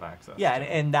intended to have access. Yeah,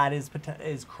 and that is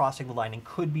crossing the line and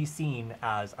could be seen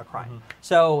as a crime.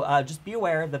 So just be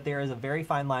aware that there is a very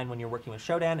fine line when you're working with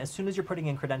Shodan. As soon as you're putting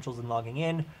in credentials and logging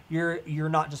in, you're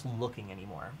not just looking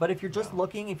anymore. But if you're just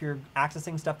looking, if you're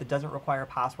accessing stuff that doesn't require a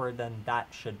password, then that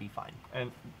should be fine.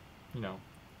 And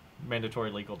mandatory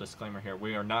legal disclaimer here.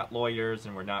 We are not lawyers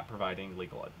and we're not providing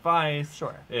legal advice.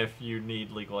 Sure. If you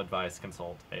need legal advice,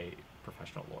 consult a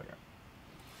professional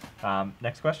lawyer.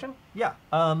 Next question? Yeah.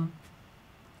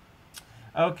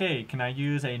 Okay, can I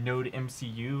use a Node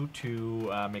MCU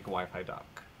to make a Wi-Fi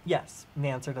dock? Yes, the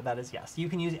answer to that is yes. You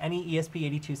can use any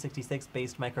ESP8266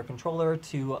 based microcontroller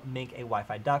to make a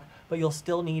Wi-Fi duck, but you'll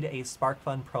still need a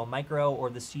SparkFun Pro Micro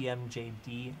or the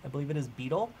CMJD, I believe it is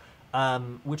Beetle,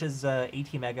 which is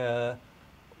 80 mega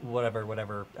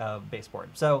whatever baseboard.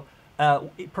 So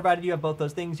provided you have both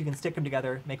those things, you can stick them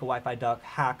together, make a Wi-Fi duck,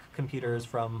 hack computers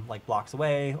from like blocks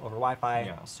away over Wi-Fi.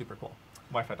 Yeah. Super cool.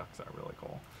 Wi-Fi ducks are really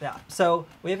cool. Yeah. So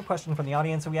we have a question from the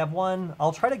audience. So we have one.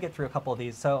 I'll try to get through a couple of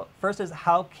these. So first is,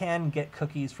 how can get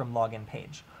cookies from login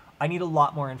page? I need a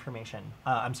lot more information.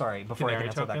 I'm sorry, before I can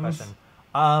answer that question.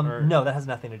 No, that has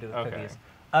nothing to do with cookies.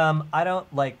 I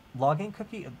don't like login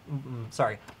cookie.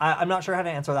 Sorry, I'm not sure how to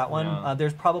answer that one. Yeah.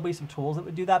 There's probably some tools that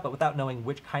would do that, but without knowing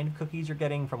which kind of cookies you're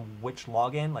getting from which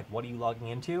login, like what are you logging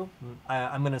into,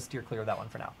 I'm going to steer clear of that one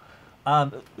for now.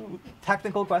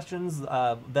 Technical questions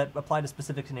that apply to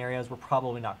specific scenarios, we're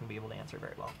probably not going to be able to answer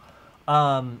very well.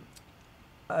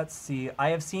 Let's see. I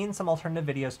have seen some alternative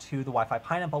videos to the Wi-Fi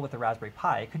Pineapple with the Raspberry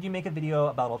Pi. Could you make a video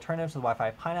about alternatives to the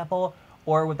Wi-Fi Pineapple,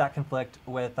 or would that conflict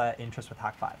with interest with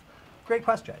Hack5? Great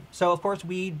question. So, of course,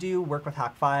 we do work with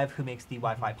Hack5, who makes the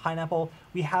Wi-Fi Pineapple.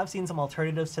 We have seen some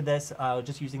alternatives to this,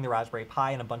 just using the Raspberry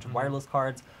Pi and a bunch of wireless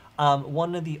cards.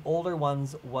 One of the older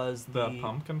ones was the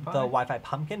Pumpkin Pi? The Wi-Fi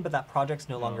Pumpkin, but that project's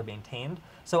no longer maintained.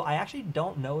 So I actually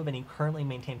don't know of any currently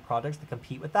maintained projects that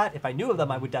compete with that. If I knew of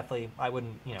them, I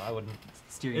wouldn't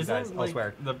steer you guys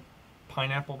elsewhere. The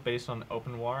Pineapple based on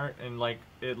OpenWire, and I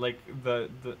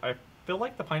feel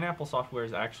like the Pineapple software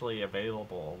is actually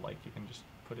available. Like you can just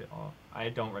put it on. I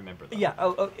don't remember that. Yeah,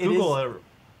 Google.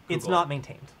 It's not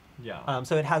maintained. Yeah.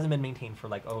 So it hasn't been maintained for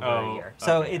like over a year.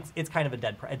 So it's kind of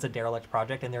it's a derelict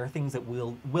project, and there are things that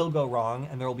will go wrong,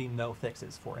 and there will be no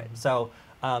fixes for it. So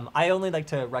I only like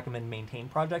to recommend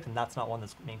maintained project, and that's not one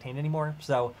that's maintained anymore.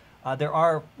 So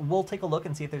we'll take a look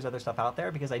and see if there's other stuff out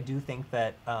there, because I do think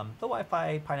that the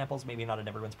Wi-Fi Pineapple's maybe not in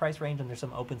everyone's price range, and there's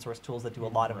some open source tools that do a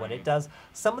lot of what it does.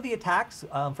 Some of the attacks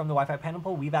from the Wi-Fi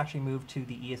Pineapple, we've actually moved to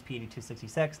the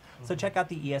ESP8266. So check out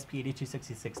the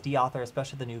ESP8266 D-Author,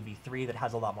 especially the new V3 that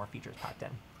has a lot more features packed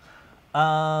in.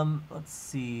 Let's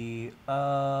see.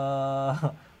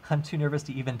 I'm too nervous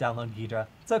to even download Ghidra.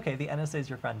 It's okay, the NSA is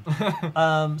your friend.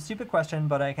 Stupid question,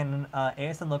 but I can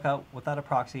ASN lookout without a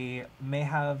proxy. May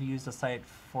have used a site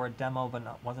for a demo, but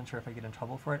wasn't sure if I get in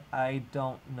trouble for it. I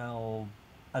don't know.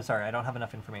 I'm sorry, I don't have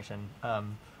enough information.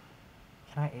 Can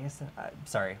I ASN?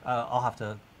 Sorry, I'll have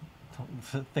to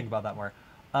think about that more.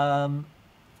 I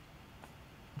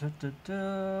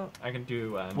can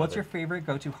do What's your favorite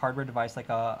go-to hardware device, like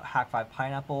a Hack5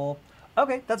 Pineapple?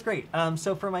 Okay, that's great.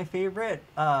 So for my favorite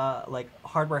like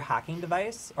hardware hacking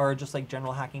device, or just like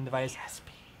general hacking device,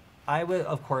 I would,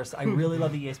 of course, I really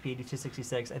love the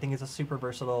ESP8266. I think it's a super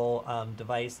versatile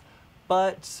device.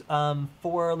 But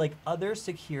for like other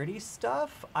security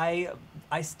stuff, I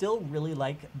still really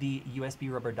like the USB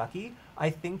rubber ducky. I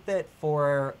think that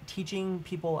for teaching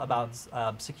people about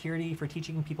security, for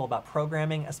teaching people about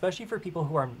programming, especially for people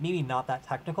who are maybe not that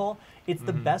technical, it's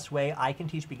the best way I can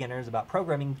teach beginners about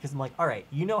programming, because I'm like, all right,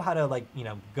 you know how to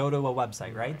go to a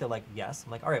website, right? They're like, yes.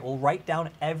 I'm like, all right, well, write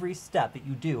down every step that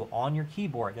you do on your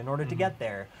keyboard in order to get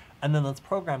there. And then let's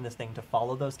program this thing to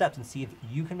follow those steps and see if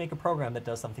you can make a program that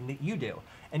does something that you do.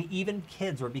 And even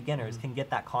kids or beginners can get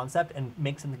that concept and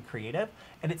make something creative,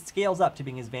 and it scales up to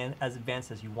being as advanced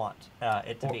as you want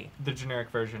it to be. The generic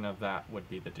version of that would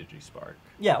be the DigiSpark.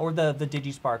 Yeah, or the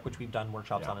DigiSpark, which we've done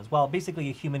workshops on as well. Basically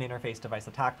a human interface device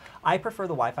attack. I prefer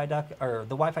the Wi-Fi duck or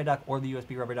the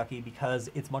USB rubber ducky, because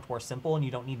it's much more simple and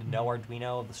you don't need to know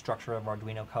Arduino, the structure of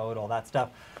Arduino code, all that stuff.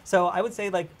 So I would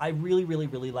say, like, I really, really,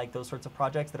 really like those sorts of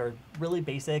projects that are really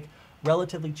basic,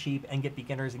 relatively cheap, and get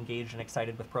beginners engaged and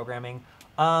excited with programming.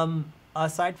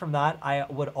 Aside from that, I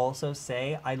would also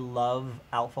say I love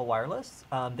Alpha Wireless.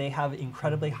 They have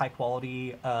incredibly high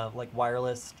quality like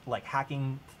wireless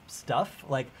hacking stuff.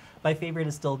 Like, my favorite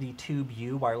is still the Tube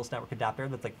U wireless network adapter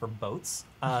that's like for boats,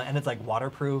 and it's like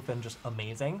waterproof and just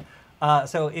amazing.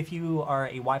 So if you are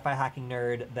a Wi-Fi hacking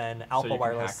nerd, then Alpha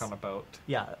Wireless. Hack on a boat.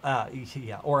 Yeah,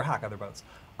 or hack other boats.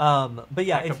 But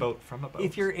yeah, hack a boat from a boat.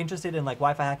 If you're interested in like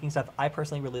Wi-Fi hacking stuff, I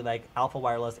personally really like Alpha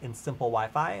Wireless and Simple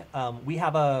Wi-Fi. We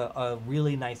have a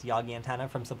really nice Yagi antenna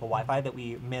from Simple Wi-Fi that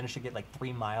we managed to get like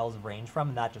 3 miles of range from,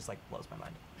 and that just like blows my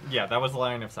mind. Yeah, that was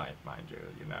line of sight, mind you.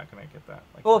 You're not going to get that.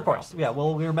 Like, well, of course. Houses. Yeah,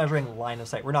 well, we were measuring line of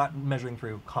sight. We're not measuring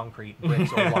through concrete,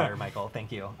 bricks, or water, Michael.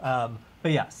 Thank you.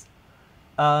 But yes.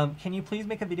 Can you please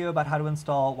make a video about how to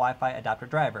install Wi-Fi adapter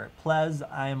driver? Please,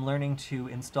 I am learning to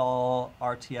install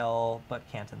RTL, but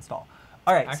can't install.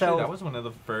 All right, actually, that was one of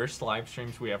the first live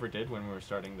streams we ever did when we were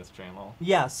starting this channel.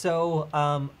 Yeah, so,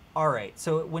 all right.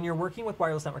 So when you're working with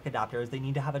wireless network adapters, they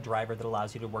need to have a driver that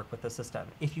allows you to work with the system.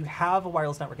 If you have a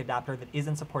wireless network adapter that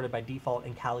isn't supported by default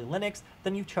in Kali Linux,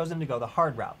 then you've chosen to go the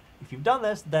hard route. If you've done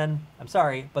this, then I'm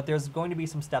sorry, but there's going to be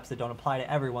some steps that don't apply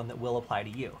to everyone that will apply to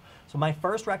you. So my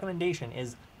first recommendation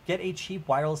is get a cheap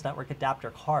wireless network adapter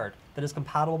card that is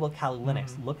compatible with Kali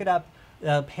Linux. Look it up.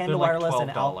 Panda Wireless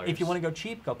and Alpha. If you want to go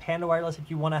cheap, go Panda Wireless.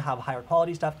 If you want to have higher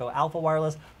quality stuff, go Alpha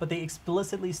Wireless. But they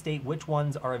explicitly state which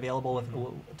ones are available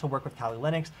to work with Kali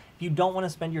Linux. If you don't want to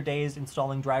spend your days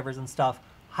installing drivers and stuff,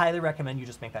 highly recommend you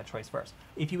just make that choice first.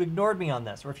 If you ignored me on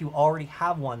this, or if you already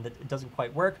have one that doesn't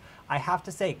quite work, I have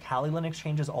to say, Kali Linux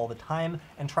changes all the time,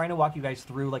 and trying to walk you guys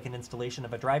through like an installation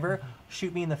of a driver,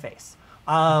 shoot me in the face.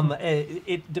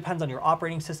 It depends on your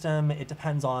operating system. It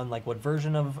depends on like what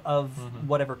version of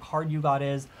whatever card you got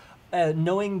is.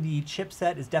 Knowing the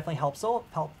chipset is definitely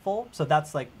helpful. So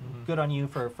that's like good on you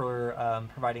for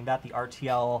providing that. The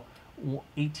RTL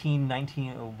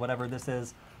 1819 or whatever this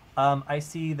is. I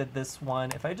see that this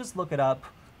one, if I just look it up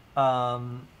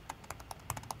and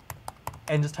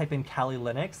just type in Kali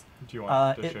Linux. Do you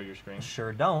want to show your screen?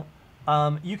 Sure don't.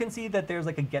 You can see that there's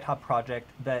like a GitHub project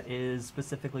that is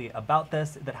specifically about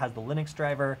this, that has the Linux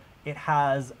driver. It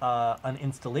has an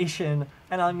installation,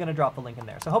 and I'm going to drop the link in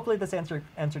there. So hopefully this answered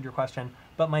your question,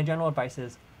 but my general advice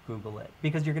is Google it,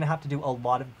 because you're going to have to do a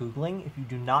lot of Googling if you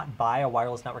do not buy a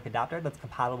wireless network adapter that's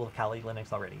compatible with Kali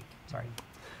Linux already. Sorry.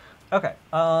 Okay,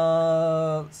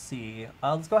 let's see.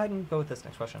 Let's go ahead and go with this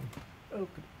next question.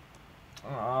 Okay.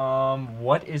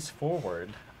 What is forward?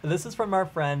 This is from our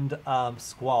friend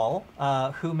Squall,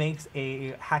 who makes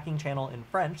a hacking channel in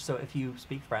French. So if you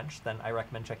speak French, then I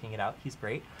recommend checking it out. He's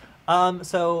great.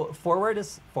 So forward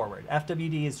is forward.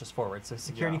 FWD is just forward. So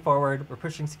security forward. We're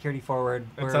pushing security forward.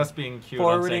 It's us being cute.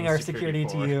 Forwarding our security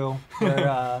to you.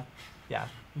 We're,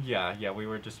 yeah. Yeah, we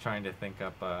were just trying to think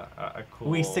up a cool...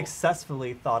 We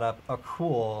successfully thought up a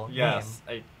cool name.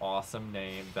 An awesome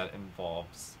name that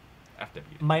involves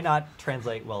FWD. Might not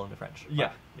translate well into French.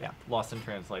 Yeah. Lost in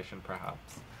translation,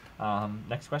 perhaps.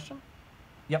 Next question?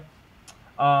 Yep.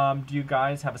 Do you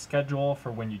guys have a schedule for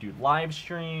when you do live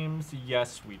streams?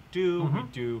 Yes, we do. We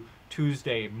do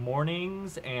Tuesday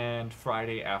mornings and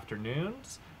Friday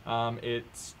afternoons.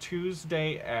 It's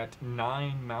Tuesday at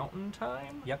 9 Mountain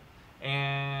Time. Yep.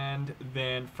 And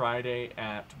then Friday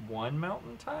at 1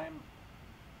 Mountain Time.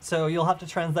 So you'll have to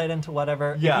translate into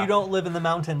whatever. Yeah. If you don't live in the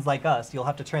mountains like us, you'll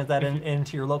have to translate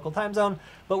into your local time zone.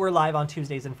 But we're live on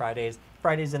Tuesdays and Fridays.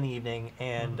 Fridays in the evening,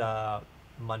 and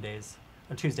Mondays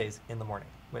or Tuesdays in the morning,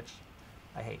 which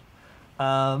I hate.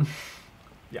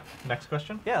 Yeah. Next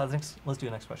question? Yeah, let's do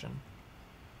the next question.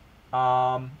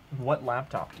 What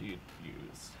laptop do you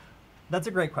use? That's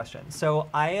a great question. So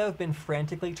I have been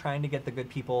frantically trying to get the good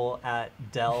people at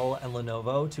Dell and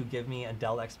Lenovo to give me a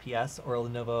Dell XPS or a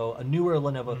newer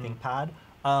Lenovo ThinkPad,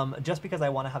 just because I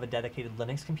want to have a dedicated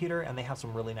Linux computer, and they have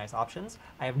some really nice options.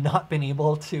 I have not been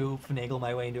able to finagle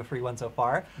my way into a free one so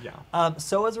far. Yeah.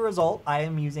 So as a result, I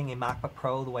am using a MacBook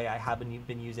Pro the way I have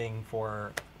been using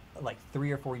for like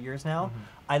 3 or 4 years now.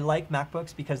 I like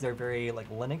MacBooks because they're very like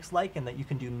Linux-like, and that you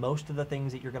can do most of the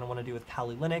things that you're going to want to do with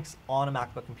Kali Linux on a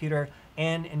MacBook computer.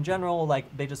 And in general, like,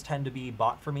 they just tend to be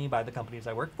bought for me by the companies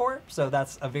I work for. So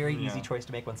that's a very easy choice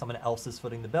to make when someone else is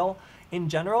footing the bill. In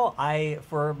general,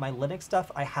 for my Linux stuff,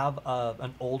 I have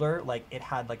an older, like it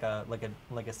had like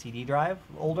a CD drive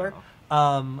older,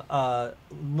 Lenovo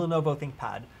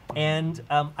ThinkPad. And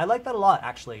I like that a lot,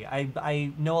 actually.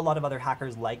 I know a lot of other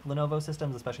hackers like Lenovo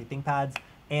systems, especially ThinkPads.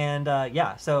 And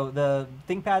yeah, so the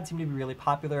ThinkPads seem to be really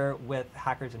popular with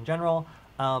hackers in general.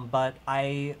 But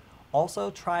I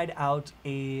also tried out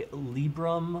a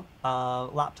Librem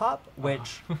laptop,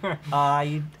 which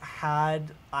I kind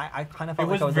of felt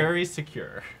it was very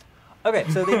secure. Okay,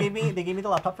 so they gave me the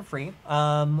laptop for free.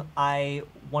 I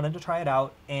wanted to try it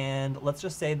out, and let's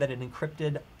just say that it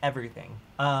encrypted everything,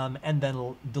 and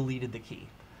then deleted the key.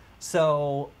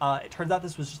 So it turns out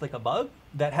this was just like a bug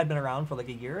that had been around for like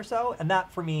a year or so, and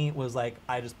that for me was like,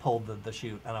 I just pulled the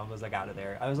chute and I was like out of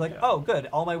there. I was like, oh good,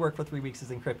 all my work for 3 weeks is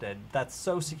encrypted. That's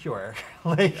so secure.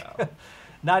 Like,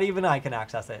 not even I can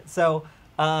access it. So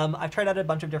I've tried out a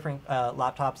bunch of different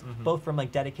laptops, both from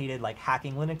like dedicated like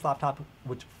hacking Linux laptop,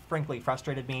 which frankly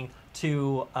frustrated me,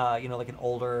 to like an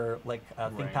older like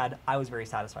ThinkPad. I was very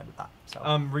satisfied with that.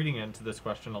 So reading into this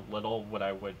question a little, what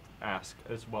I would ask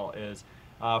as well is,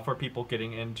 for people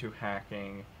getting into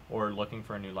hacking or looking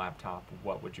for a new laptop,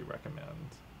 what would you recommend?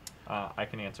 I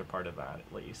can answer part of that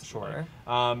at least. Sure.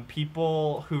 Like,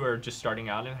 people who are just starting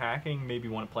out in hacking, maybe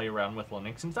want to play around with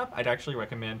Linux and stuff, I'd actually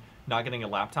recommend not getting a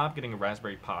laptop, getting a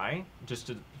Raspberry Pi, just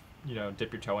to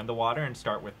dip your toe in the water and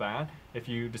start with that. If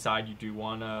you decide you do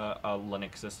want a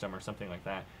Linux system or something like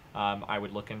that, I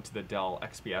would look into the Dell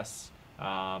XPS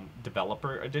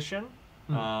Developer Edition.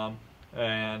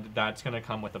 And that's going to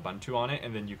come with Ubuntu on it,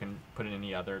 and then you can put in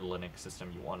any other Linux system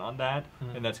you want on that,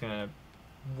 and that's going to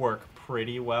work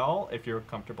pretty well if you're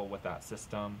comfortable with that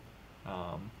system.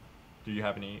 Do you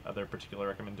have any other particular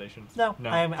recommendations? No,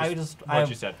 what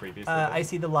you said previously. I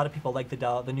see that a lot of people like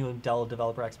the new Dell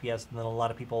Developer XPS, and then a lot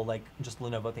of people like just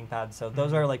Lenovo ThinkPads. So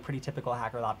those are like pretty typical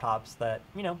hacker laptops that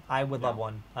I would love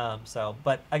one.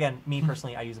 But again, me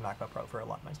personally, I use a MacBook Pro for a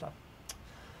lot of my stuff.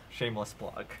 Shameless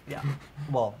plug. Yeah.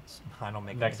 Well, I don't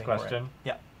make Next anything question. For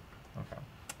it. Yeah. Okay.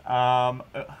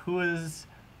 Who is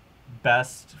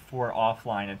best for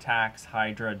offline attacks,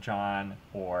 Hydra, John,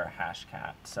 or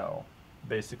Hashcat? So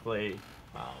basically,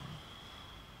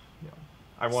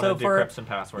 I want to decrypt some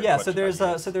passwords. Yeah, so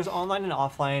there's online and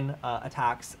offline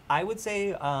attacks. I would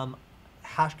say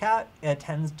Hashcat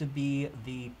tends to be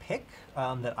the pick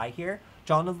that I hear.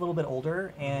 John is a little bit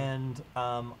older, and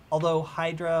although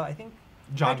Hydra, I think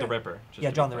John the Ripper.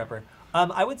 John the Ripper.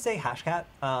 I would say Hashcat.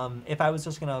 If I was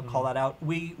just going to call that out,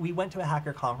 we went to a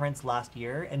hacker conference last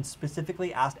year and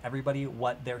specifically asked everybody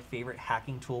what their favorite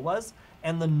hacking tool was,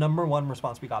 and the #1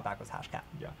 response we got back was Hashcat.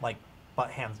 Yeah.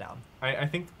 But hands down. I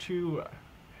think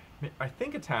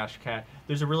it's Hashcat.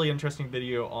 There's a really interesting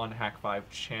video on Hack5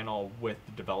 channel with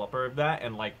the developer of that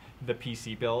and the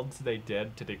PC builds they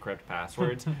did to decrypt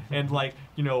passwords. And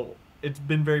it's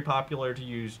been very popular to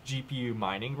use GPU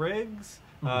mining rigs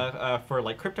for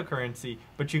cryptocurrency,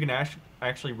 but you can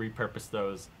actually repurpose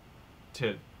those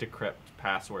to decrypt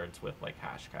passwords with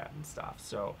Hashcat and stuff.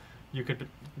 So you could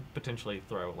potentially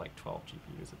throw 12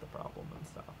 GPUs at the problem and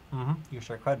stuff. You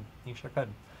sure could. You sure could.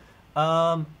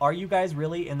 Are you guys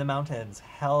really in the mountains?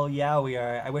 Hell yeah, we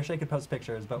are. I wish I could post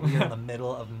pictures, but we are in the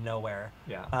middle of nowhere.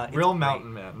 Yeah, real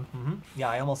mountain men. Yeah,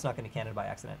 I almost snuck into Canada by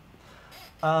accident.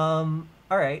 All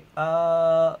right.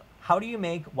 How do you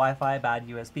make Wi-Fi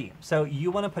BadUSB? So you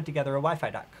want to put together a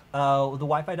Wi-Fi duck. The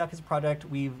Wi-Fi duck is a project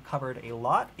we've covered a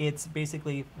lot. It's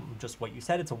basically just what you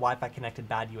said. It's a Wi-Fi connected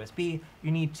BadUSB.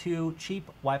 You need 2 cheap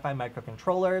Wi-Fi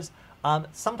microcontrollers.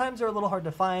 Sometimes they're a little hard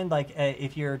to find.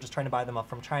 If you're just trying to buy them up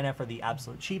from China for the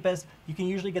absolute cheapest, you can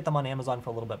usually get them on Amazon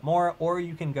for a little bit more, or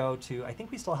you can go to, I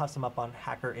think we still have some up on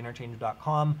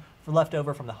hackerinterchange.com for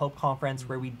leftover from the Hope conference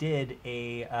where we did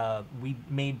we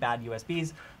made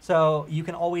BadUSBs. So you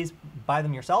can always buy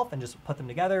them yourself and just put them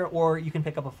together, or you can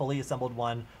pick up a fully assembled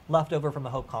one leftover from the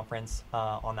Hope conference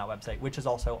on that website, which is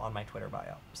also on my Twitter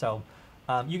bio. So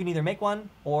you can either make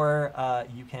one or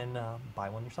you can buy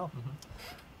one yourself.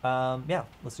 Yeah,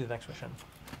 let's do the next question.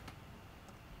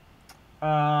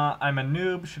 I'm a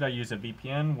noob. Should I use a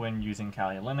VPN when using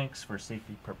Kali Linux for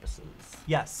safety purposes?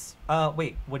 Yes.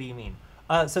 Wait, what do you mean?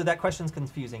 So that question's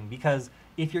confusing because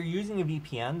if you're using a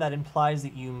VPN, that implies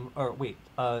that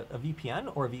a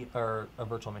VPN or a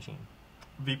virtual machine?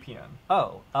 VPN.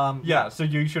 Oh. Yeah, so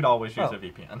you should always use a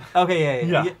VPN. Okay,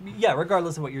 yeah.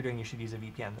 Regardless of what you're doing, you should use a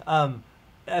VPN.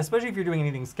 Especially if you're doing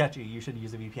anything sketchy, you should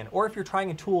use a VPN. Or if you're trying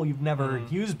a tool you've never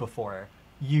used before,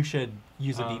 you should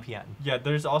use a VPN. Yeah,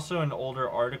 there's also an older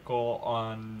article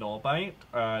on Nullbyte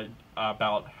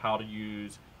about how to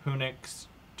use Unix,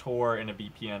 Tor, and a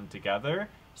VPN together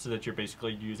so that you're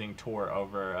basically using Tor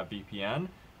over a VPN,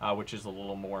 which is a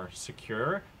little more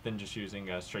secure than just using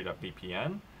a straight-up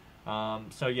VPN.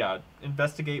 So yeah,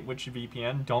 investigate which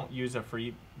VPN. Don't use a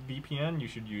free VPN. You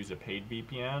should use a paid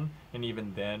VPN, and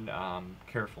even then,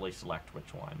 carefully select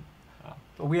which one.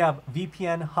 We have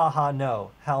VPN, haha,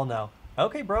 no, hell no.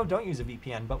 Okay, bro, don't use a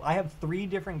VPN, but I have 3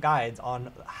 different guides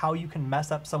on how you can mess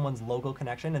up someone's local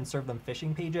connection and serve them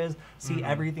phishing pages, see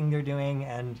everything they're doing,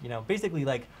 and basically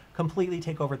completely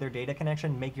take over their data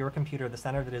connection, make your computer the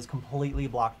center that is completely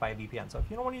blocked by a VPN. So if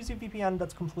you don't want to use a VPN,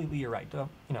 that's completely your right.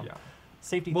 Yeah.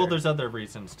 Safety. Well, there's other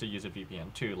reasons to use a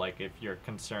VPN too, like if you're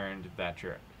concerned that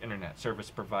your internet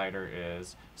service provider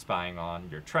is spying on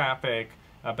your traffic,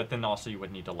 but then also you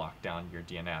would need to lock down your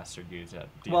DNS or use a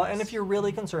DNS. Well, and if you're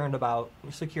really concerned about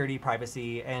security,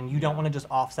 privacy, and you don't want to just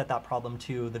offset that problem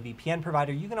to the VPN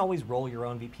provider, you can always roll your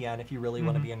own VPN if you really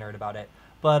want to be a nerd about it.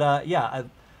 But yeah,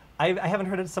 I haven't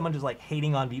heard of someone just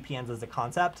hating on VPNs as a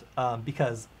concept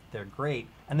because they're great,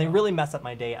 and they really mess up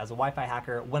my day as a Wi-Fi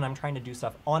hacker when I'm trying to do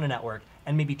stuff on a network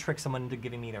and maybe trick someone into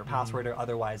giving me their password or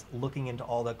otherwise looking into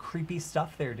all the creepy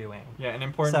stuff they're doing. Yeah, and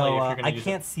importantly, so if you're I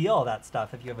can't see all that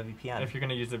stuff if you have a VPN. If you're going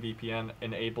to use a VPN,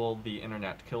 enable the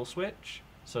internet kill switch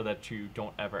so that you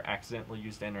don't ever accidentally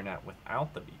use the internet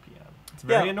without the VPN. It's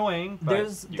very annoying, but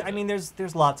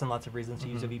there's lots and lots of reasons to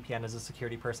use a VPN as a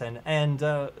security person, and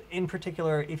in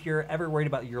particular, if you're ever worried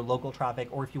about your local traffic,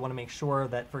 or if you want to make sure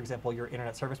that, for example, your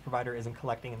internet service provider isn't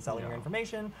collecting and selling your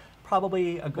information,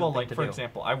 probably a good thing to do. For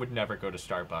example, I would never go to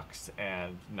Starbucks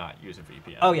and not use a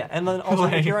VPN. Oh yeah, and then also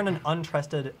if you're on an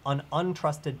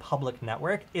untrusted public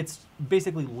network, it's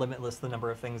basically limitless the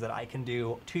number of things that I can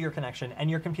do to your connection,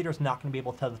 and your computer's not going to be able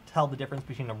able to tell the difference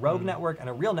between a rogue network and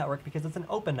a real network because it's an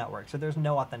open network, so there's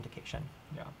no authentication.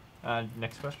 Yeah.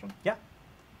 Next question. Yeah.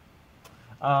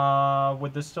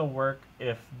 Would this still work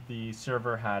if the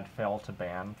server had fail to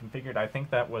ban configured? I think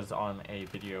that was on a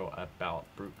video about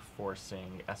brute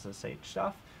forcing SSH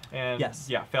stuff. And yes.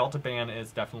 Yeah, fail to ban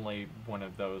is definitely one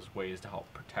of those ways to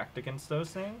help protect against those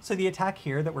things. So the attack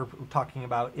here that we're talking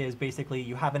about is basically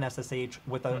you have an SSH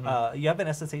with a you have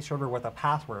an SSH server with a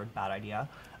password, bad idea,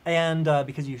 and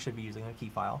because you should be using a key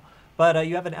file, but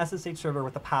you have an SSH server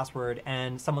with a password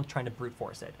and someone's trying to brute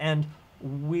force it. And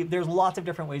there's lots of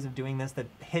different ways of doing this that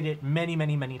hit it many,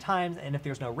 many, many times, and if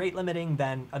there's no rate limiting,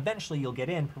 then eventually you'll get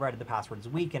in, provided the password is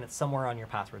weak and it's somewhere on your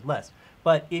password list.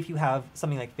 But if you have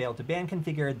something like failed to ban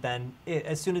configured, then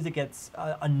as soon as it gets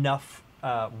enough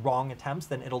wrong attempts,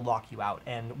 then it'll lock you out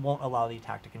and won't allow the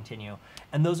attack to continue.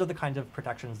 And those are the kinds of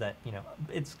protections that, you know,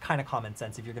 it's kind of common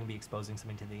sense if you're going to be exposing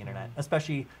something to the internet,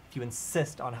 especially if you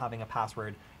insist on having a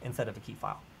password instead of a key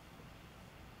file.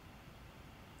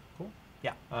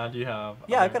 Yeah. Do you have?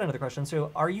 Yeah, I've got another question. So,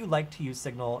 are you like to use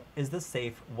Signal? Is this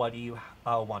safe? What do you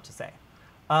want to say?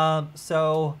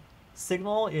 So,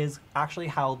 Signal is actually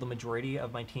how the majority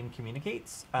of my team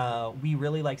communicates. We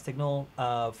really like Signal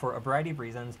for a variety of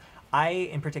reasons. I,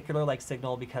 in particular, like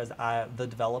Signal because the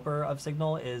developer of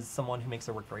Signal is someone who makes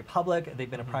their work very public. They've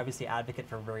been a privacy advocate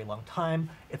for a very long time.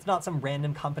 It's not some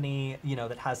random company, you know,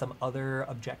 that has some other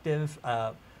objective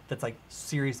that's like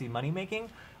seriously money making.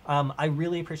 I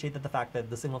really appreciate the fact that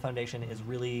the Signal Foundation is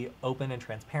really open and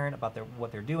transparent about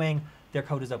what they're doing. Their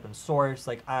code is open source.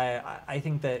 Like I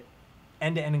think that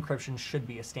end-to-end encryption should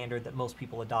be a standard that most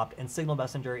people adopt, and Signal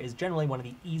Messenger is generally one of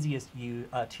the easiest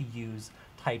to use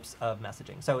types of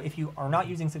messaging. So if you are not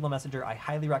using Signal Messenger, I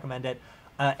highly recommend it.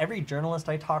 Every journalist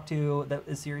I talk to that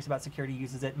is serious about security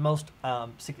uses it. Most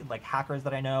like hackers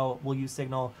that I know will use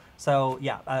Signal. So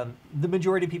yeah, the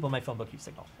majority of people in my phone book use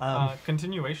Signal.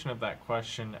 Continuation of that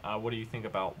question, what do you think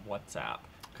about WhatsApp?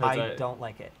 I don't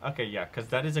like it. Okay, yeah, because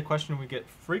that is a question we get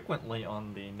frequently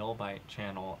on the Nullbyte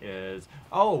channel is,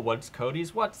 oh, what's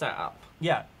Kody's WhatsApp?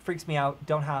 Yeah, freaks me out.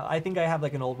 I think I have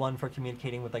like an old one for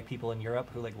communicating with like people in Europe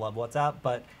who like love WhatsApp.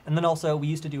 And then also we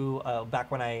used to do,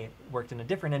 back when I worked in a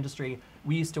different industry,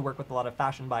 we used to work with a lot of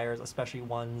fashion buyers, especially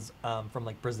ones from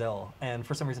like Brazil. And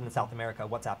for some reason in South America,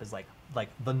 WhatsApp is like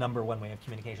the #1 way of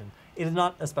communication. It is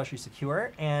not especially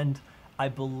secure, and I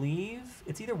believe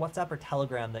it's either WhatsApp or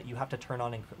Telegram that you have to turn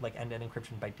on like end-to-end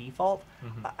encryption by default.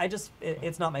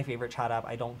 It's not my favorite chat app.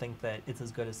 I don't think that it's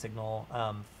as good as Signal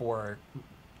for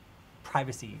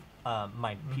privacy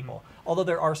minded people. Although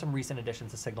there are some recent additions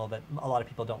to Signal that a lot of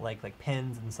people don't like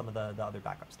pins and some of the other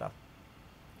backup stuff.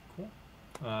 Cool.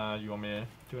 You want me to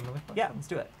do another question? Yeah, let's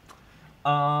do it.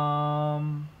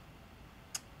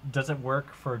 Does it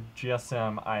work for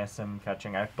GSM ISM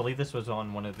catching? I believe this was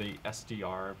on one of the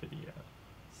SDR videos.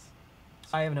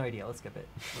 I have no idea. Let's skip it.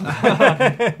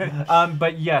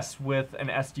 But yes, with an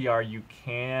SDR, you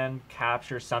can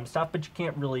capture some stuff, but you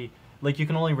can't really, like, you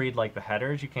can only read like the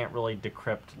headers. You can't really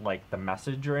decrypt like the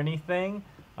message or anything.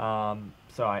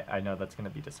 So I know that's going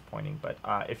to be disappointing. But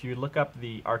if you look up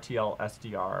the RTL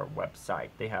SDR website,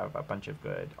 they have a bunch of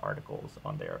good articles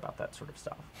on there about that sort of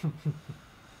stuff.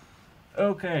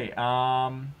 Okay,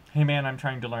 hey man, I'm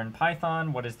trying to learn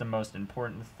Python. What is the most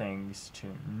important things to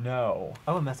know?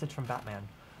 Oh, a message from Batman.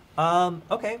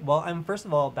 Okay, well, first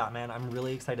of all, Batman, I'm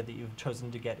really excited that you've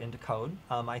chosen to get into code.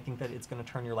 I think that it's going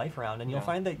to turn your life around, and you'll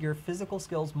find that your physical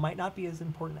skills might not be as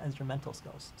important as your mental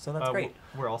skills. So that's great.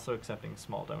 We're also accepting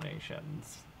small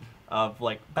donations of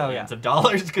like billions of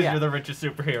dollars because you're the richest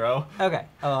superhero. Okay.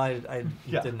 Oh, I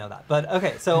didn't know that. But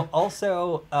okay, so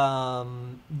also,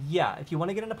 if you want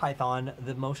to get into Python,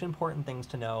 the most important things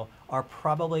to know are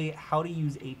probably how to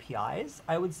use APIs,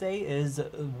 I would say, is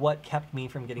what kept me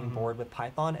from getting bored with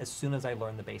Python as soon as I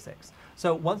learned the basics.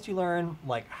 So once you learn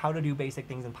like how to do basic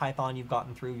things in Python, you've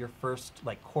gotten through your first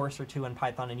like course or two in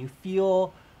Python, and you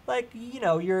feel like, you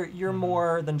know, you're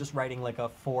more than just writing like a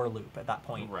for loop at that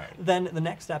point. Right. Then the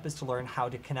next step is to learn how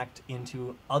to connect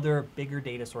into other bigger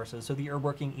data sources so that you're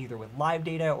working either with live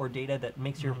data or data that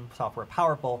makes your software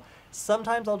powerful.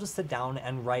 Sometimes I'll just sit down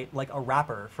and write like a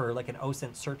wrapper for like an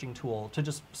OSINT searching tool to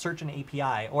just search an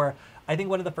API. Or I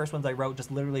think one of the first ones I wrote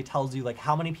just literally tells you like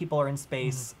how many people are in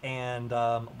space and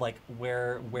like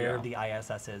where the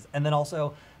ISS is. And then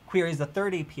also queries the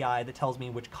third API that tells me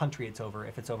which country it's over,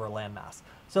 if it's over a landmass.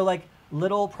 So like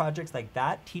little projects like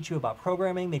that teach you about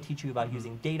programming, they teach you about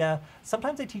using data.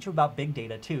 Sometimes they teach you about big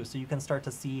data too, so you can start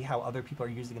to see how other people are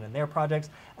using it in their projects.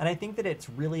 And I think that it's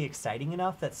really exciting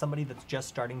enough that somebody that's just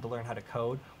starting to learn how to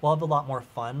code will have a lot more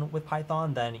fun with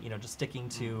Python than, you know, just sticking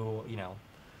to, you know,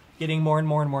 getting more and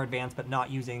more and more advanced, but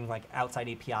not using like outside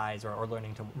APIs or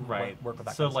learning to work with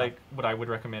that so kind of like stuff. what I would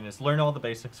recommend is learn all the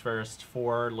basics first: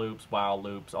 for loops, while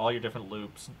loops, all your different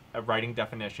loops, writing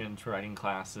definitions, writing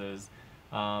classes.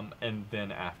 And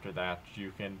then after that,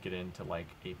 you can get into like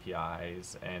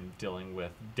APIs and dealing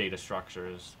with data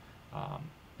structures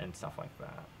and stuff like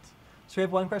that. So we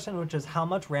have one question, which is how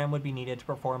much RAM would be needed to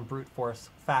perform brute force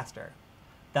faster?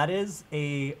 That is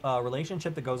a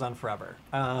relationship that goes on forever.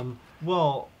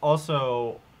 Well,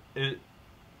 also,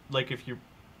 like if you're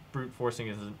brute forcing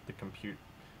isn't the compute.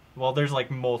 Well, there's like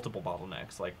multiple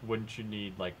bottlenecks. Like, wouldn't you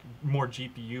need like more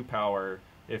GPU power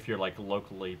if you're like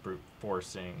locally brute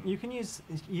forcing? You can use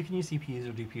CPUs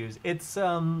or GPUs. It's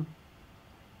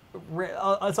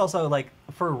also like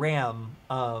for RAM.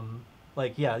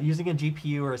 Like yeah, using a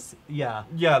GPU or yeah,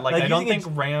 like I don't think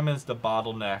RAM is the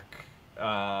bottleneck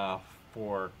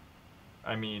for.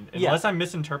 I mean, unless I'm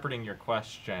misinterpreting your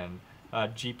question,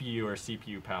 GPU or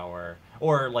CPU power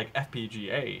or like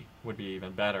FPGA would be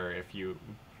even better if you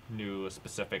knew a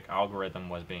specific algorithm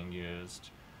was being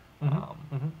used.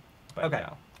 But okay.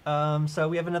 Yeah. So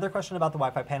we have another question about the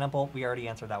Wi-Fi panel. We already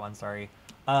answered that one. Sorry.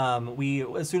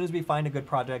 As soon as we find a good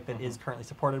project that is currently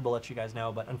supported, we'll let you guys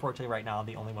know. But unfortunately, right now,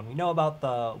 the only one we know about, the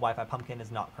Wi-Fi Pumpkin,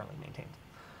 is not currently maintained.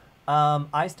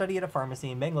 I study at a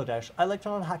pharmacy in Bangladesh. I like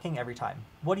to learn hacking every time.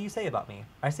 What do you say about me?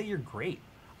 I say you're great.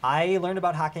 I learned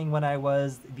about hacking when I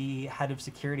was the head of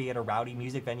security at a rowdy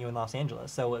music venue in Los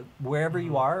Angeles. So wherever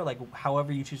you are, like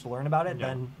however you choose to learn about it,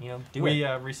 then do it. We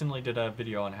recently did a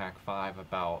video on Hack 5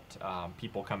 about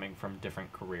people coming from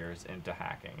different careers into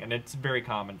hacking, and it's very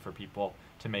common for people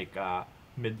to make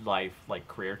midlife like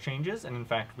career changes. And in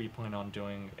fact, we plan on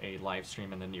doing a live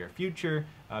stream in the near future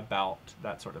about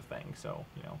that sort of thing. So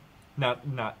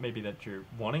not maybe that you're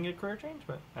wanting a career change,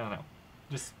 but I don't know,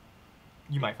 just.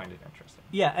 You might find it interesting.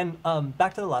 Yeah, and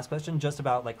back to the last question, just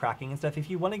about like cracking and stuff. If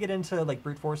you want to get into like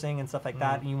brute forcing and stuff like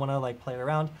that, and you want to like play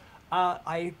around,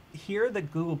 I hear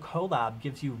that Google Colab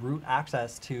gives you root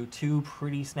access to 2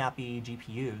 pretty snappy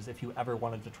GPUs if you ever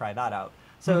wanted to try that out.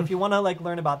 So if you want to like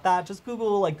learn about that, just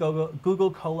Google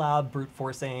Google Colab brute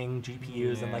forcing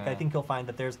GPUs, and like I think you'll find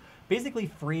that there's basically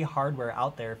free hardware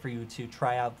out there for you to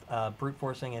try out brute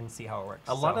forcing and see how it works.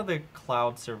 A lot of the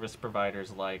cloud service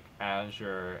providers like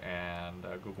Azure and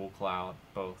Google Cloud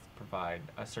both provide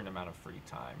a certain amount of free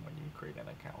time when you create an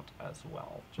account as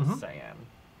well. Just saying.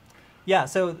 Yeah,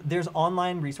 so there's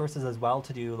online resources as well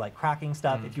to do like cracking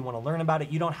stuff. If you want to learn about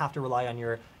it, you don't have to rely on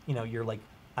your your like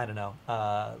I don't know,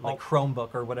 like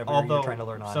Chromebook or whatever you're trying to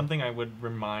learn on. Something I would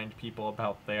remind people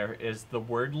about there is the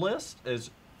word list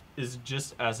is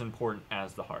just as important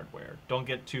as the hardware. Don't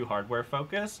get too hardware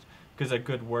focused, because a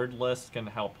good word list can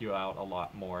help you out a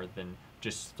lot more than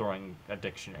just throwing a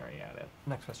dictionary at it.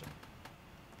 Next question.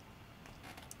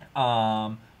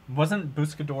 Wasn't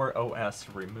Buscador OS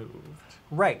removed?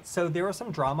 Right, so there was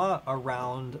some drama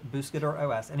around Buscador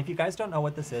OS, and if you guys don't know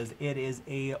what this is, it is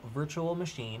a virtual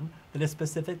machine that is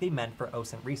specifically meant for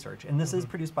OSINT research, and this is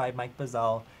produced by Mike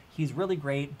Bazell. He's really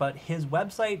great, but his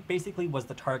website basically was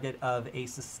the target of a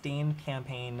sustained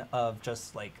campaign of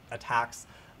just like attacks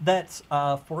that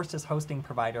forced his hosting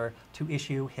provider to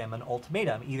issue him an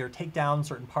ultimatum, either take down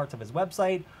certain parts of his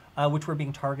website, which were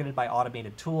being targeted by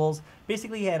automated tools.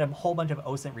 Basically, he had a whole bunch of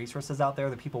OSINT resources out there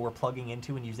that people were plugging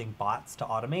into and using bots to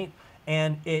automate,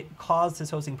 and it caused his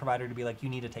hosting provider to be like, you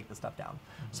need to take this stuff down.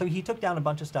 So he took down a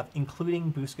bunch of stuff,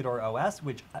 including Buscador OS,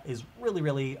 which is really,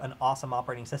 really an awesome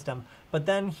operating system. But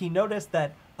then he noticed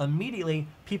that immediately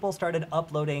people started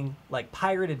uploading like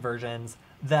pirated versions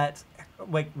that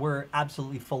like were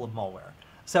absolutely full of malware.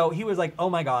 So he was like, oh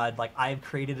my God, like I've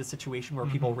created a situation where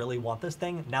people really want this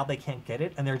thing. Now they can't get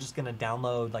it, and they're just going to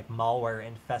download like malware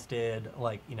infested,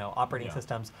 like, operating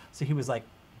systems. So he was like,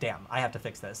 damn, I have to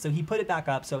fix this. So he put it back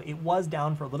up. So it was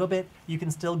down for a little bit. You can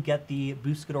still get the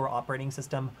Buscador operating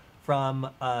system from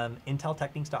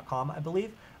inteltechniques.com, I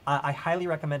believe. I highly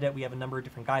recommend it. We have a number of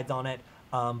different guides on it.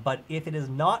 But if it is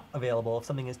not available, if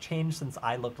something has changed since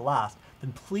I looked last,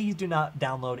 then please do not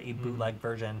download a bootleg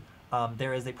version.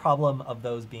 There is a problem of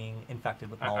those being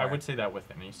infected with malware. I would say that with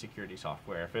any security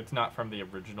software. If it's not from the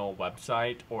original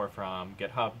website or from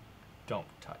GitHub, don't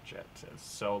touch it. It's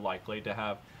so likely to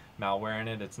have malware in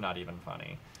it, it's not even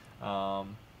funny.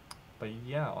 But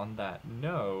yeah, on that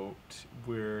note,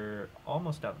 we're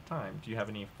almost out of time. Do you have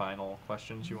any final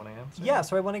questions you want to answer? Yeah,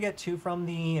 so I want to get two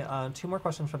more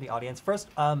questions from the audience. First,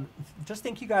 just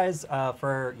thank you guys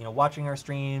for watching our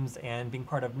streams and being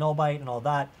part of Nullbyte and all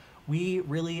that. We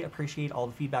really appreciate all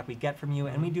the feedback we get from you,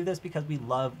 and we do this because we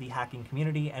love the hacking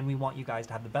community, and we want you guys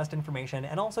to have the best information,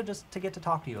 and also just to get to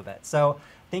talk to you a bit. So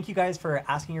thank you guys for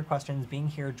asking your questions, being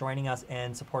here, joining us,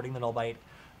 and supporting the Null Byte,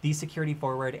 the Security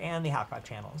Forward, and the Hack5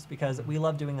 channels, because we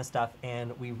love doing this stuff,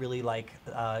 and we really like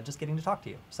just getting to talk to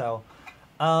you. So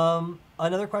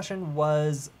another question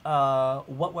was,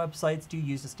 what websites do you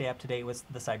use to stay up to date with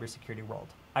the cybersecurity world?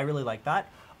 I really like that.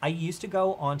 I used to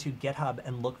go onto GitHub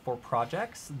and look for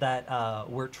projects that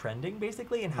were trending,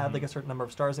 basically, and had like a certain number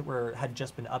of stars that had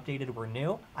just been updated, were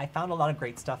new. I found a lot of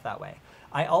great stuff that way.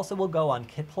 I also will go on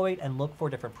Kitploit and look for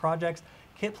different projects.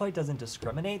 Kitploit doesn't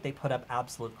discriminate. They put up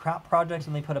absolute crap projects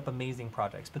and they put up amazing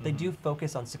projects, but they do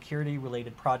focus on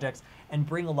security-related projects and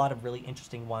bring a lot of really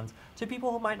interesting ones to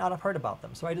people who might not have heard about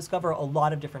them. So I discover a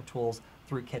lot of different tools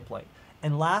through Kitploit.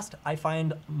 And last, I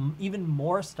find even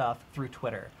more stuff through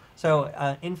Twitter. So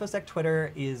InfoSec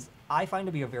Twitter is, I find,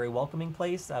 to be a very welcoming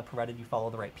place, provided you follow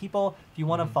the right people. If you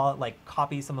want to follow,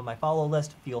 copy some of my follow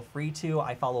list, feel free to.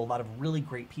 I follow a lot of really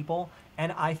great people,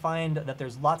 and I find that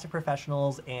there's lots of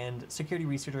professionals and security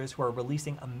researchers who are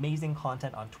releasing amazing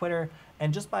content on Twitter.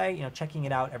 And just by checking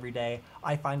it out every day,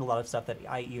 I find a lot of stuff that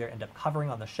I either end up covering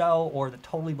on the show or that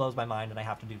totally blows my mind and I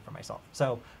have to do for myself.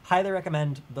 So highly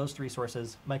recommend those 3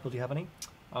 sources. Michael, do you have any?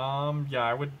 Yeah,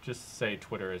 I would just say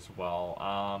Twitter as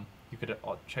well. You could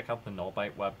check out the Null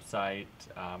Byte website.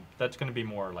 That's going to be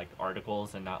more like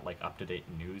articles and not like up-to-date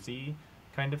newsy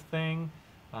kind of thing.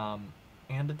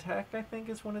 Undetect, I think,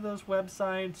 is one of those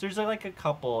websites. There's like a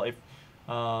couple. If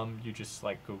you just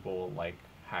like Google like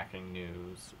hacking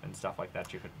news and stuff like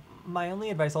that, you could. My only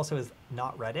advice also is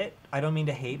not Reddit. I don't mean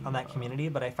to hate on that community,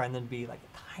 but I find them to be like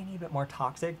a tiny bit more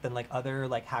toxic than like other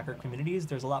like hacker communities.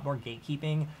 There's a lot more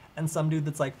gatekeeping, and some dude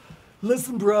that's like,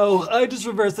 listen, bro, I just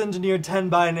reverse engineered 10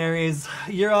 binaries.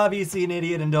 You're obviously an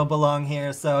idiot and don't belong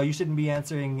here, so you shouldn't be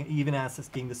even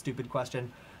asking the stupid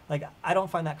question. Like, I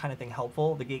don't find that kind of thing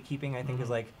helpful. The gatekeeping, I think, is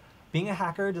like, being a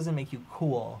hacker doesn't make you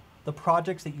cool. The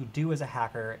projects that you do as a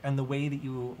hacker and the way that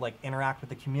you like interact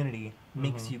with the community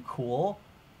makes you cool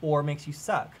or makes you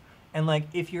suck. And like,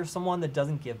 if you're someone that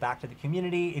doesn't give back to the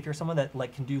community, if you're someone that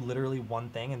like can do literally one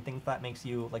thing and thinks that makes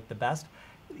you like the best,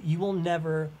 you will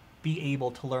never be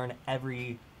able to learn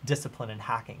every discipline in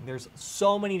hacking. There's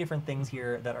so many different things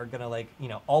here that are gonna like,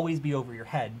 always be over your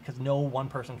head because no one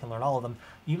person can learn all of them.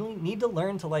 You need to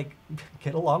learn to like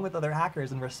get along with other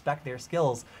hackers and respect their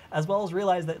skills, as well as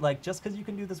realize that like just because you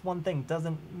can do this one thing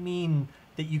doesn't mean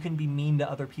that you can be mean to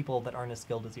other people that aren't as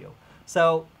skilled as you.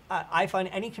 So I find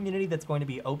any community that's going to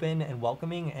be open and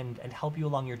welcoming and help you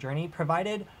along your journey,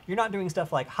 provided you're not doing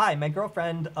stuff like, hi, my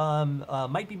girlfriend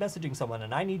might be messaging someone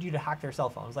and I need you to hack their cell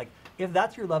phones. Like, if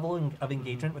that's your level of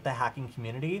engagement with the hacking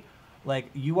community, like,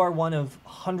 you are one of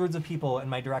hundreds of people in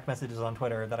my direct messages on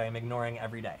Twitter that I am ignoring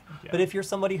every day. Yeah. But if you're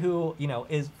somebody who,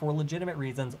 is for legitimate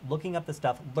reasons looking up the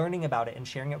stuff, learning about it, and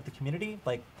sharing it with the community,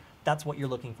 like, that's what you're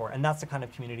looking for. And that's the kind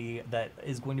of community that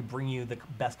is going to bring you the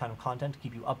best kind of content to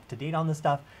keep you up to date on this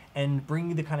stuff and bring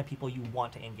you the kind of people you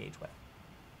want to engage with.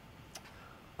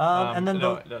 And then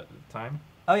time?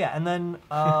 Oh yeah, and then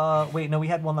wait, no, we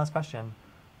had one last question.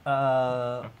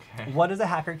 Okay. What does a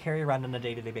hacker carry around on a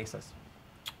day-to-day basis?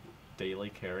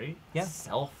 Daily carry? Yeah.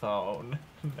 Cell phone.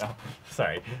 No,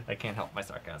 sorry, I can't help my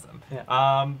sarcasm.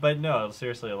 Yeah. But no,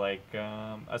 seriously, like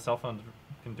a cell phone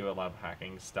can do a lot of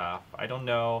hacking stuff. I don't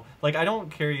know, like, I don't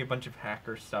carry a bunch of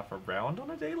hacker stuff around on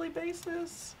a daily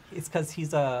basis. It's because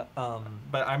he's a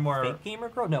but I'm more fake gamer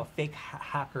girl. No, fake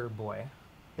hacker boy.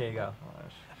 There you go.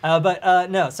 Oh, but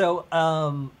no, so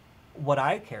what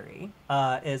I carry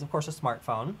is, of course, a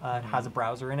smartphone. It has a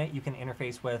browser in it. You can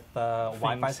interface with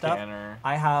Wi-Fi stuff. Scanner.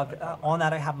 I have on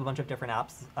that. I have a bunch of different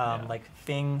apps, like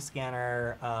Thing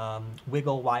Scanner,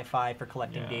 Wiggle Wi-Fi for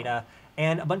collecting data,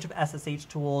 and a bunch of SSH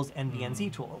tools and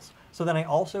VNC tools. So then I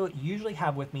also usually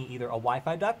have with me either a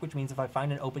Wi-Fi duck, which means if I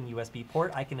find an open USB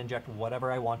port, I can inject whatever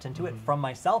I want into it from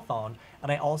my cell phone, and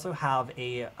I also have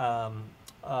a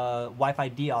Wi-Fi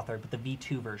deauthor, but the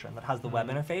V2 version that has the web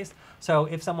interface. So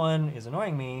if someone is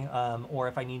annoying me, or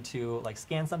if I need to like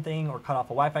scan something or cut off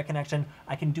a Wi-Fi connection,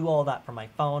 I can do all of that from my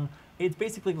phone. It's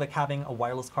basically like having a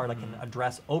wireless card I can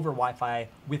address over Wi-Fi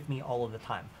with me all of the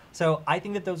time. So I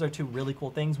think that those are two really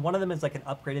cool things. One of them is like an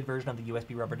upgraded version of the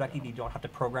USB rubber ducky that you don't have to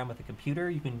program with a computer.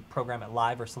 You can program it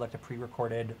live or select a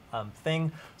pre-recorded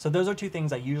thing. So those are two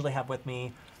things I usually have with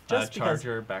me. Just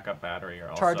charger, backup battery are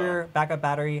also. Charger, backup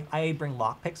battery. I bring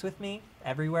lockpicks with me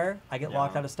everywhere. I get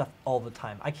locked out of stuff all the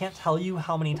time. I can't tell you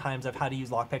how many times I've had to use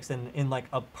lockpicks in like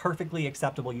a perfectly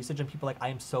acceptable usage, and people are like, I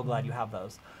am so glad you have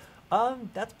those.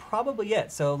 That's probably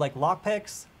it. So like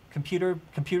lockpicks, computer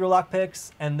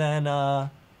lockpicks, and then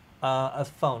a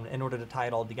phone in order to tie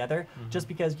it all together, just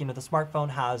because, you know, the smartphone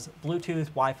has Bluetooth,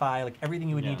 Wi-Fi, like everything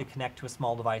you would need to connect to a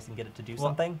small device and get it to do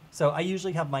something. So I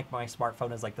usually have my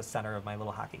smartphone as like the center of my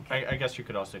little hacking kit. I guess you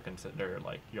could also consider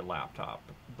like your laptop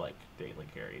like daily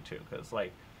carry too, because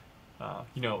like,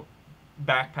 you know,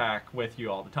 backpack with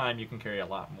you all the time, you can carry a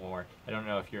lot more. I don't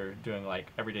know if you're doing like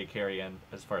everyday carry in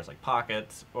as far as like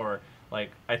pockets, or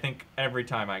like, I think every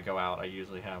time I go out, I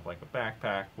usually have like a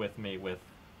backpack with me with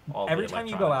all every the time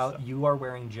you go out, stuff. You are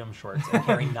wearing gym shorts and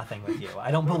carrying nothing with you.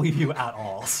 I don't believe you at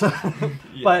all. So,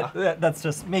 Yeah. But that's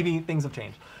just, maybe things have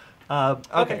changed.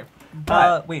 Okay.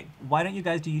 Wait, why don't you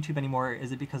guys do YouTube anymore?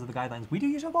 Is it because of the guidelines? We do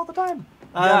YouTube all the time.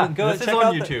 This is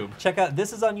on YouTube.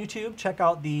 This is on YouTube. Check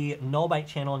out the Nullbyte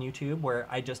channel on YouTube, where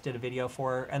I just did a video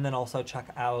for, and then also check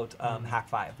out Hack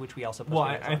 5, which we also posted.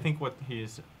 Well, I think what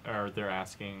they're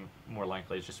asking more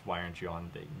likely is just, why aren't you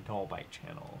on the Nullbyte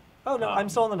channel? Oh, no, I'm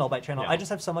still on the Nullbyte channel. Yeah. I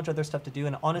just have so much other stuff to do,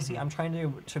 and honestly, I'm trying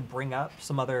to bring up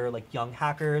some other like young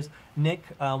hackers. Nick,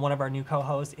 one of our new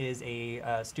co-hosts, is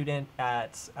a student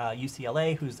at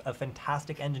UCLA who's a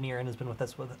fantastic engineer and has been with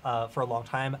us for a long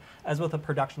time, as with a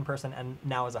production person and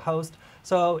now as a host.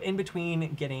 So in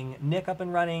between getting Nick up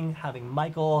and running, having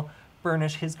Michael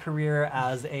burnish his career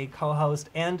as a co-host,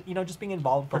 and, you know, just being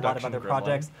involved with a lot of other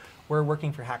projects. We're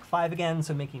working for Hack 5 again,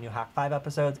 so making new Hack 5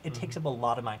 episodes. It takes up a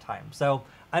lot of my time. So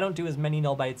I don't do as many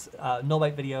Nullbyte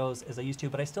videos as I used to,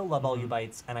 but I still love all you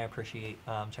bytes, and I appreciate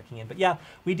checking in. But yeah,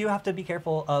 we do have to be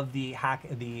careful of the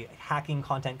hacking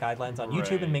content guidelines on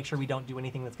YouTube and make sure we don't do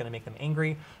anything that's going to make them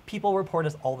angry. People report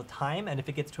us all the time, and if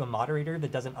it gets to a moderator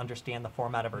that doesn't understand the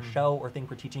format of our show or think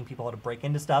we're teaching people how to break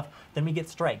into stuff, then we get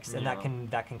strikes, and that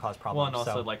can cause problems. Well, and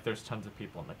also like there's tons of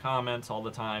people in the comments all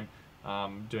the time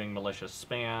doing malicious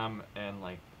spam, and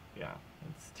like, yeah,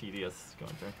 it's tedious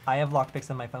going through. I have lockpicks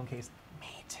in my phone case.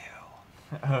 Me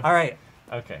too. All right.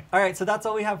 Okay. All right, so that's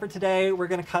all we have for today. We're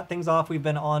going to cut things off. We've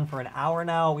been on for an hour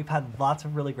now. We've had lots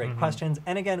of really great questions.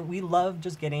 And again, we love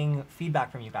just getting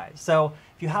feedback from you guys. So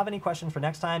if you have any questions for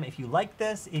next time, if you like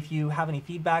this, if you have any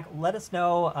feedback, let us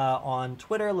know on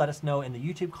Twitter. Let us know in the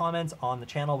YouTube comments on the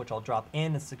channel, which I'll drop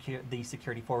in. It's the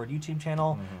SecurityFWD YouTube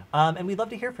channel. And we'd love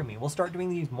to hear from you. We'll start doing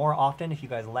these more often if you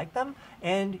guys like them.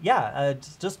 And yeah,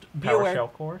 just be aware.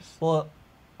 PowerShell course? Well,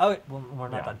 we're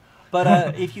not done.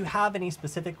 But if you have any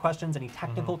specific questions, any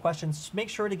technical questions, make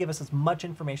sure to give us as much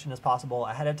information as possible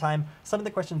ahead of time. Some of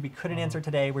the questions we couldn't answer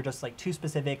today were just like too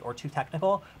specific or too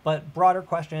technical, but broader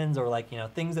questions, or like, you know,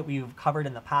 things that we've covered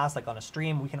in the past, like on a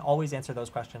stream, we can always answer those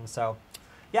questions. So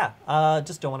yeah,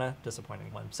 just don't want to disappoint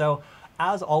anyone. So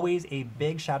as always, a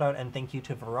big shout out and thank you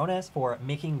to Varonis for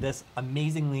making this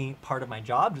amazingly part of my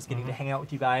job, just getting to hang out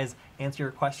with you guys, answer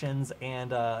your questions, and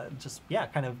just, yeah,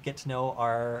 kind of get to know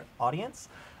our audience.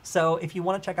 So if you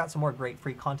want to check out some more great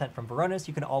free content from Varonis,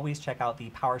 you can always check out the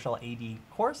PowerShell AD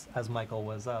course, as Michael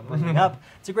was bringing up.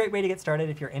 It's a great way to get started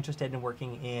if you're interested in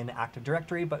working in Active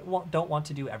Directory, but don't want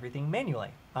to do everything manually.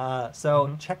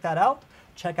 So check that out.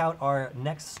 Check out our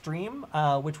next stream,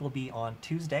 which will be on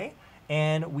Tuesday,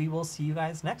 and we will see you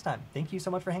guys next time. Thank you so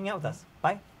much for hanging out with us.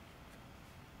 Bye.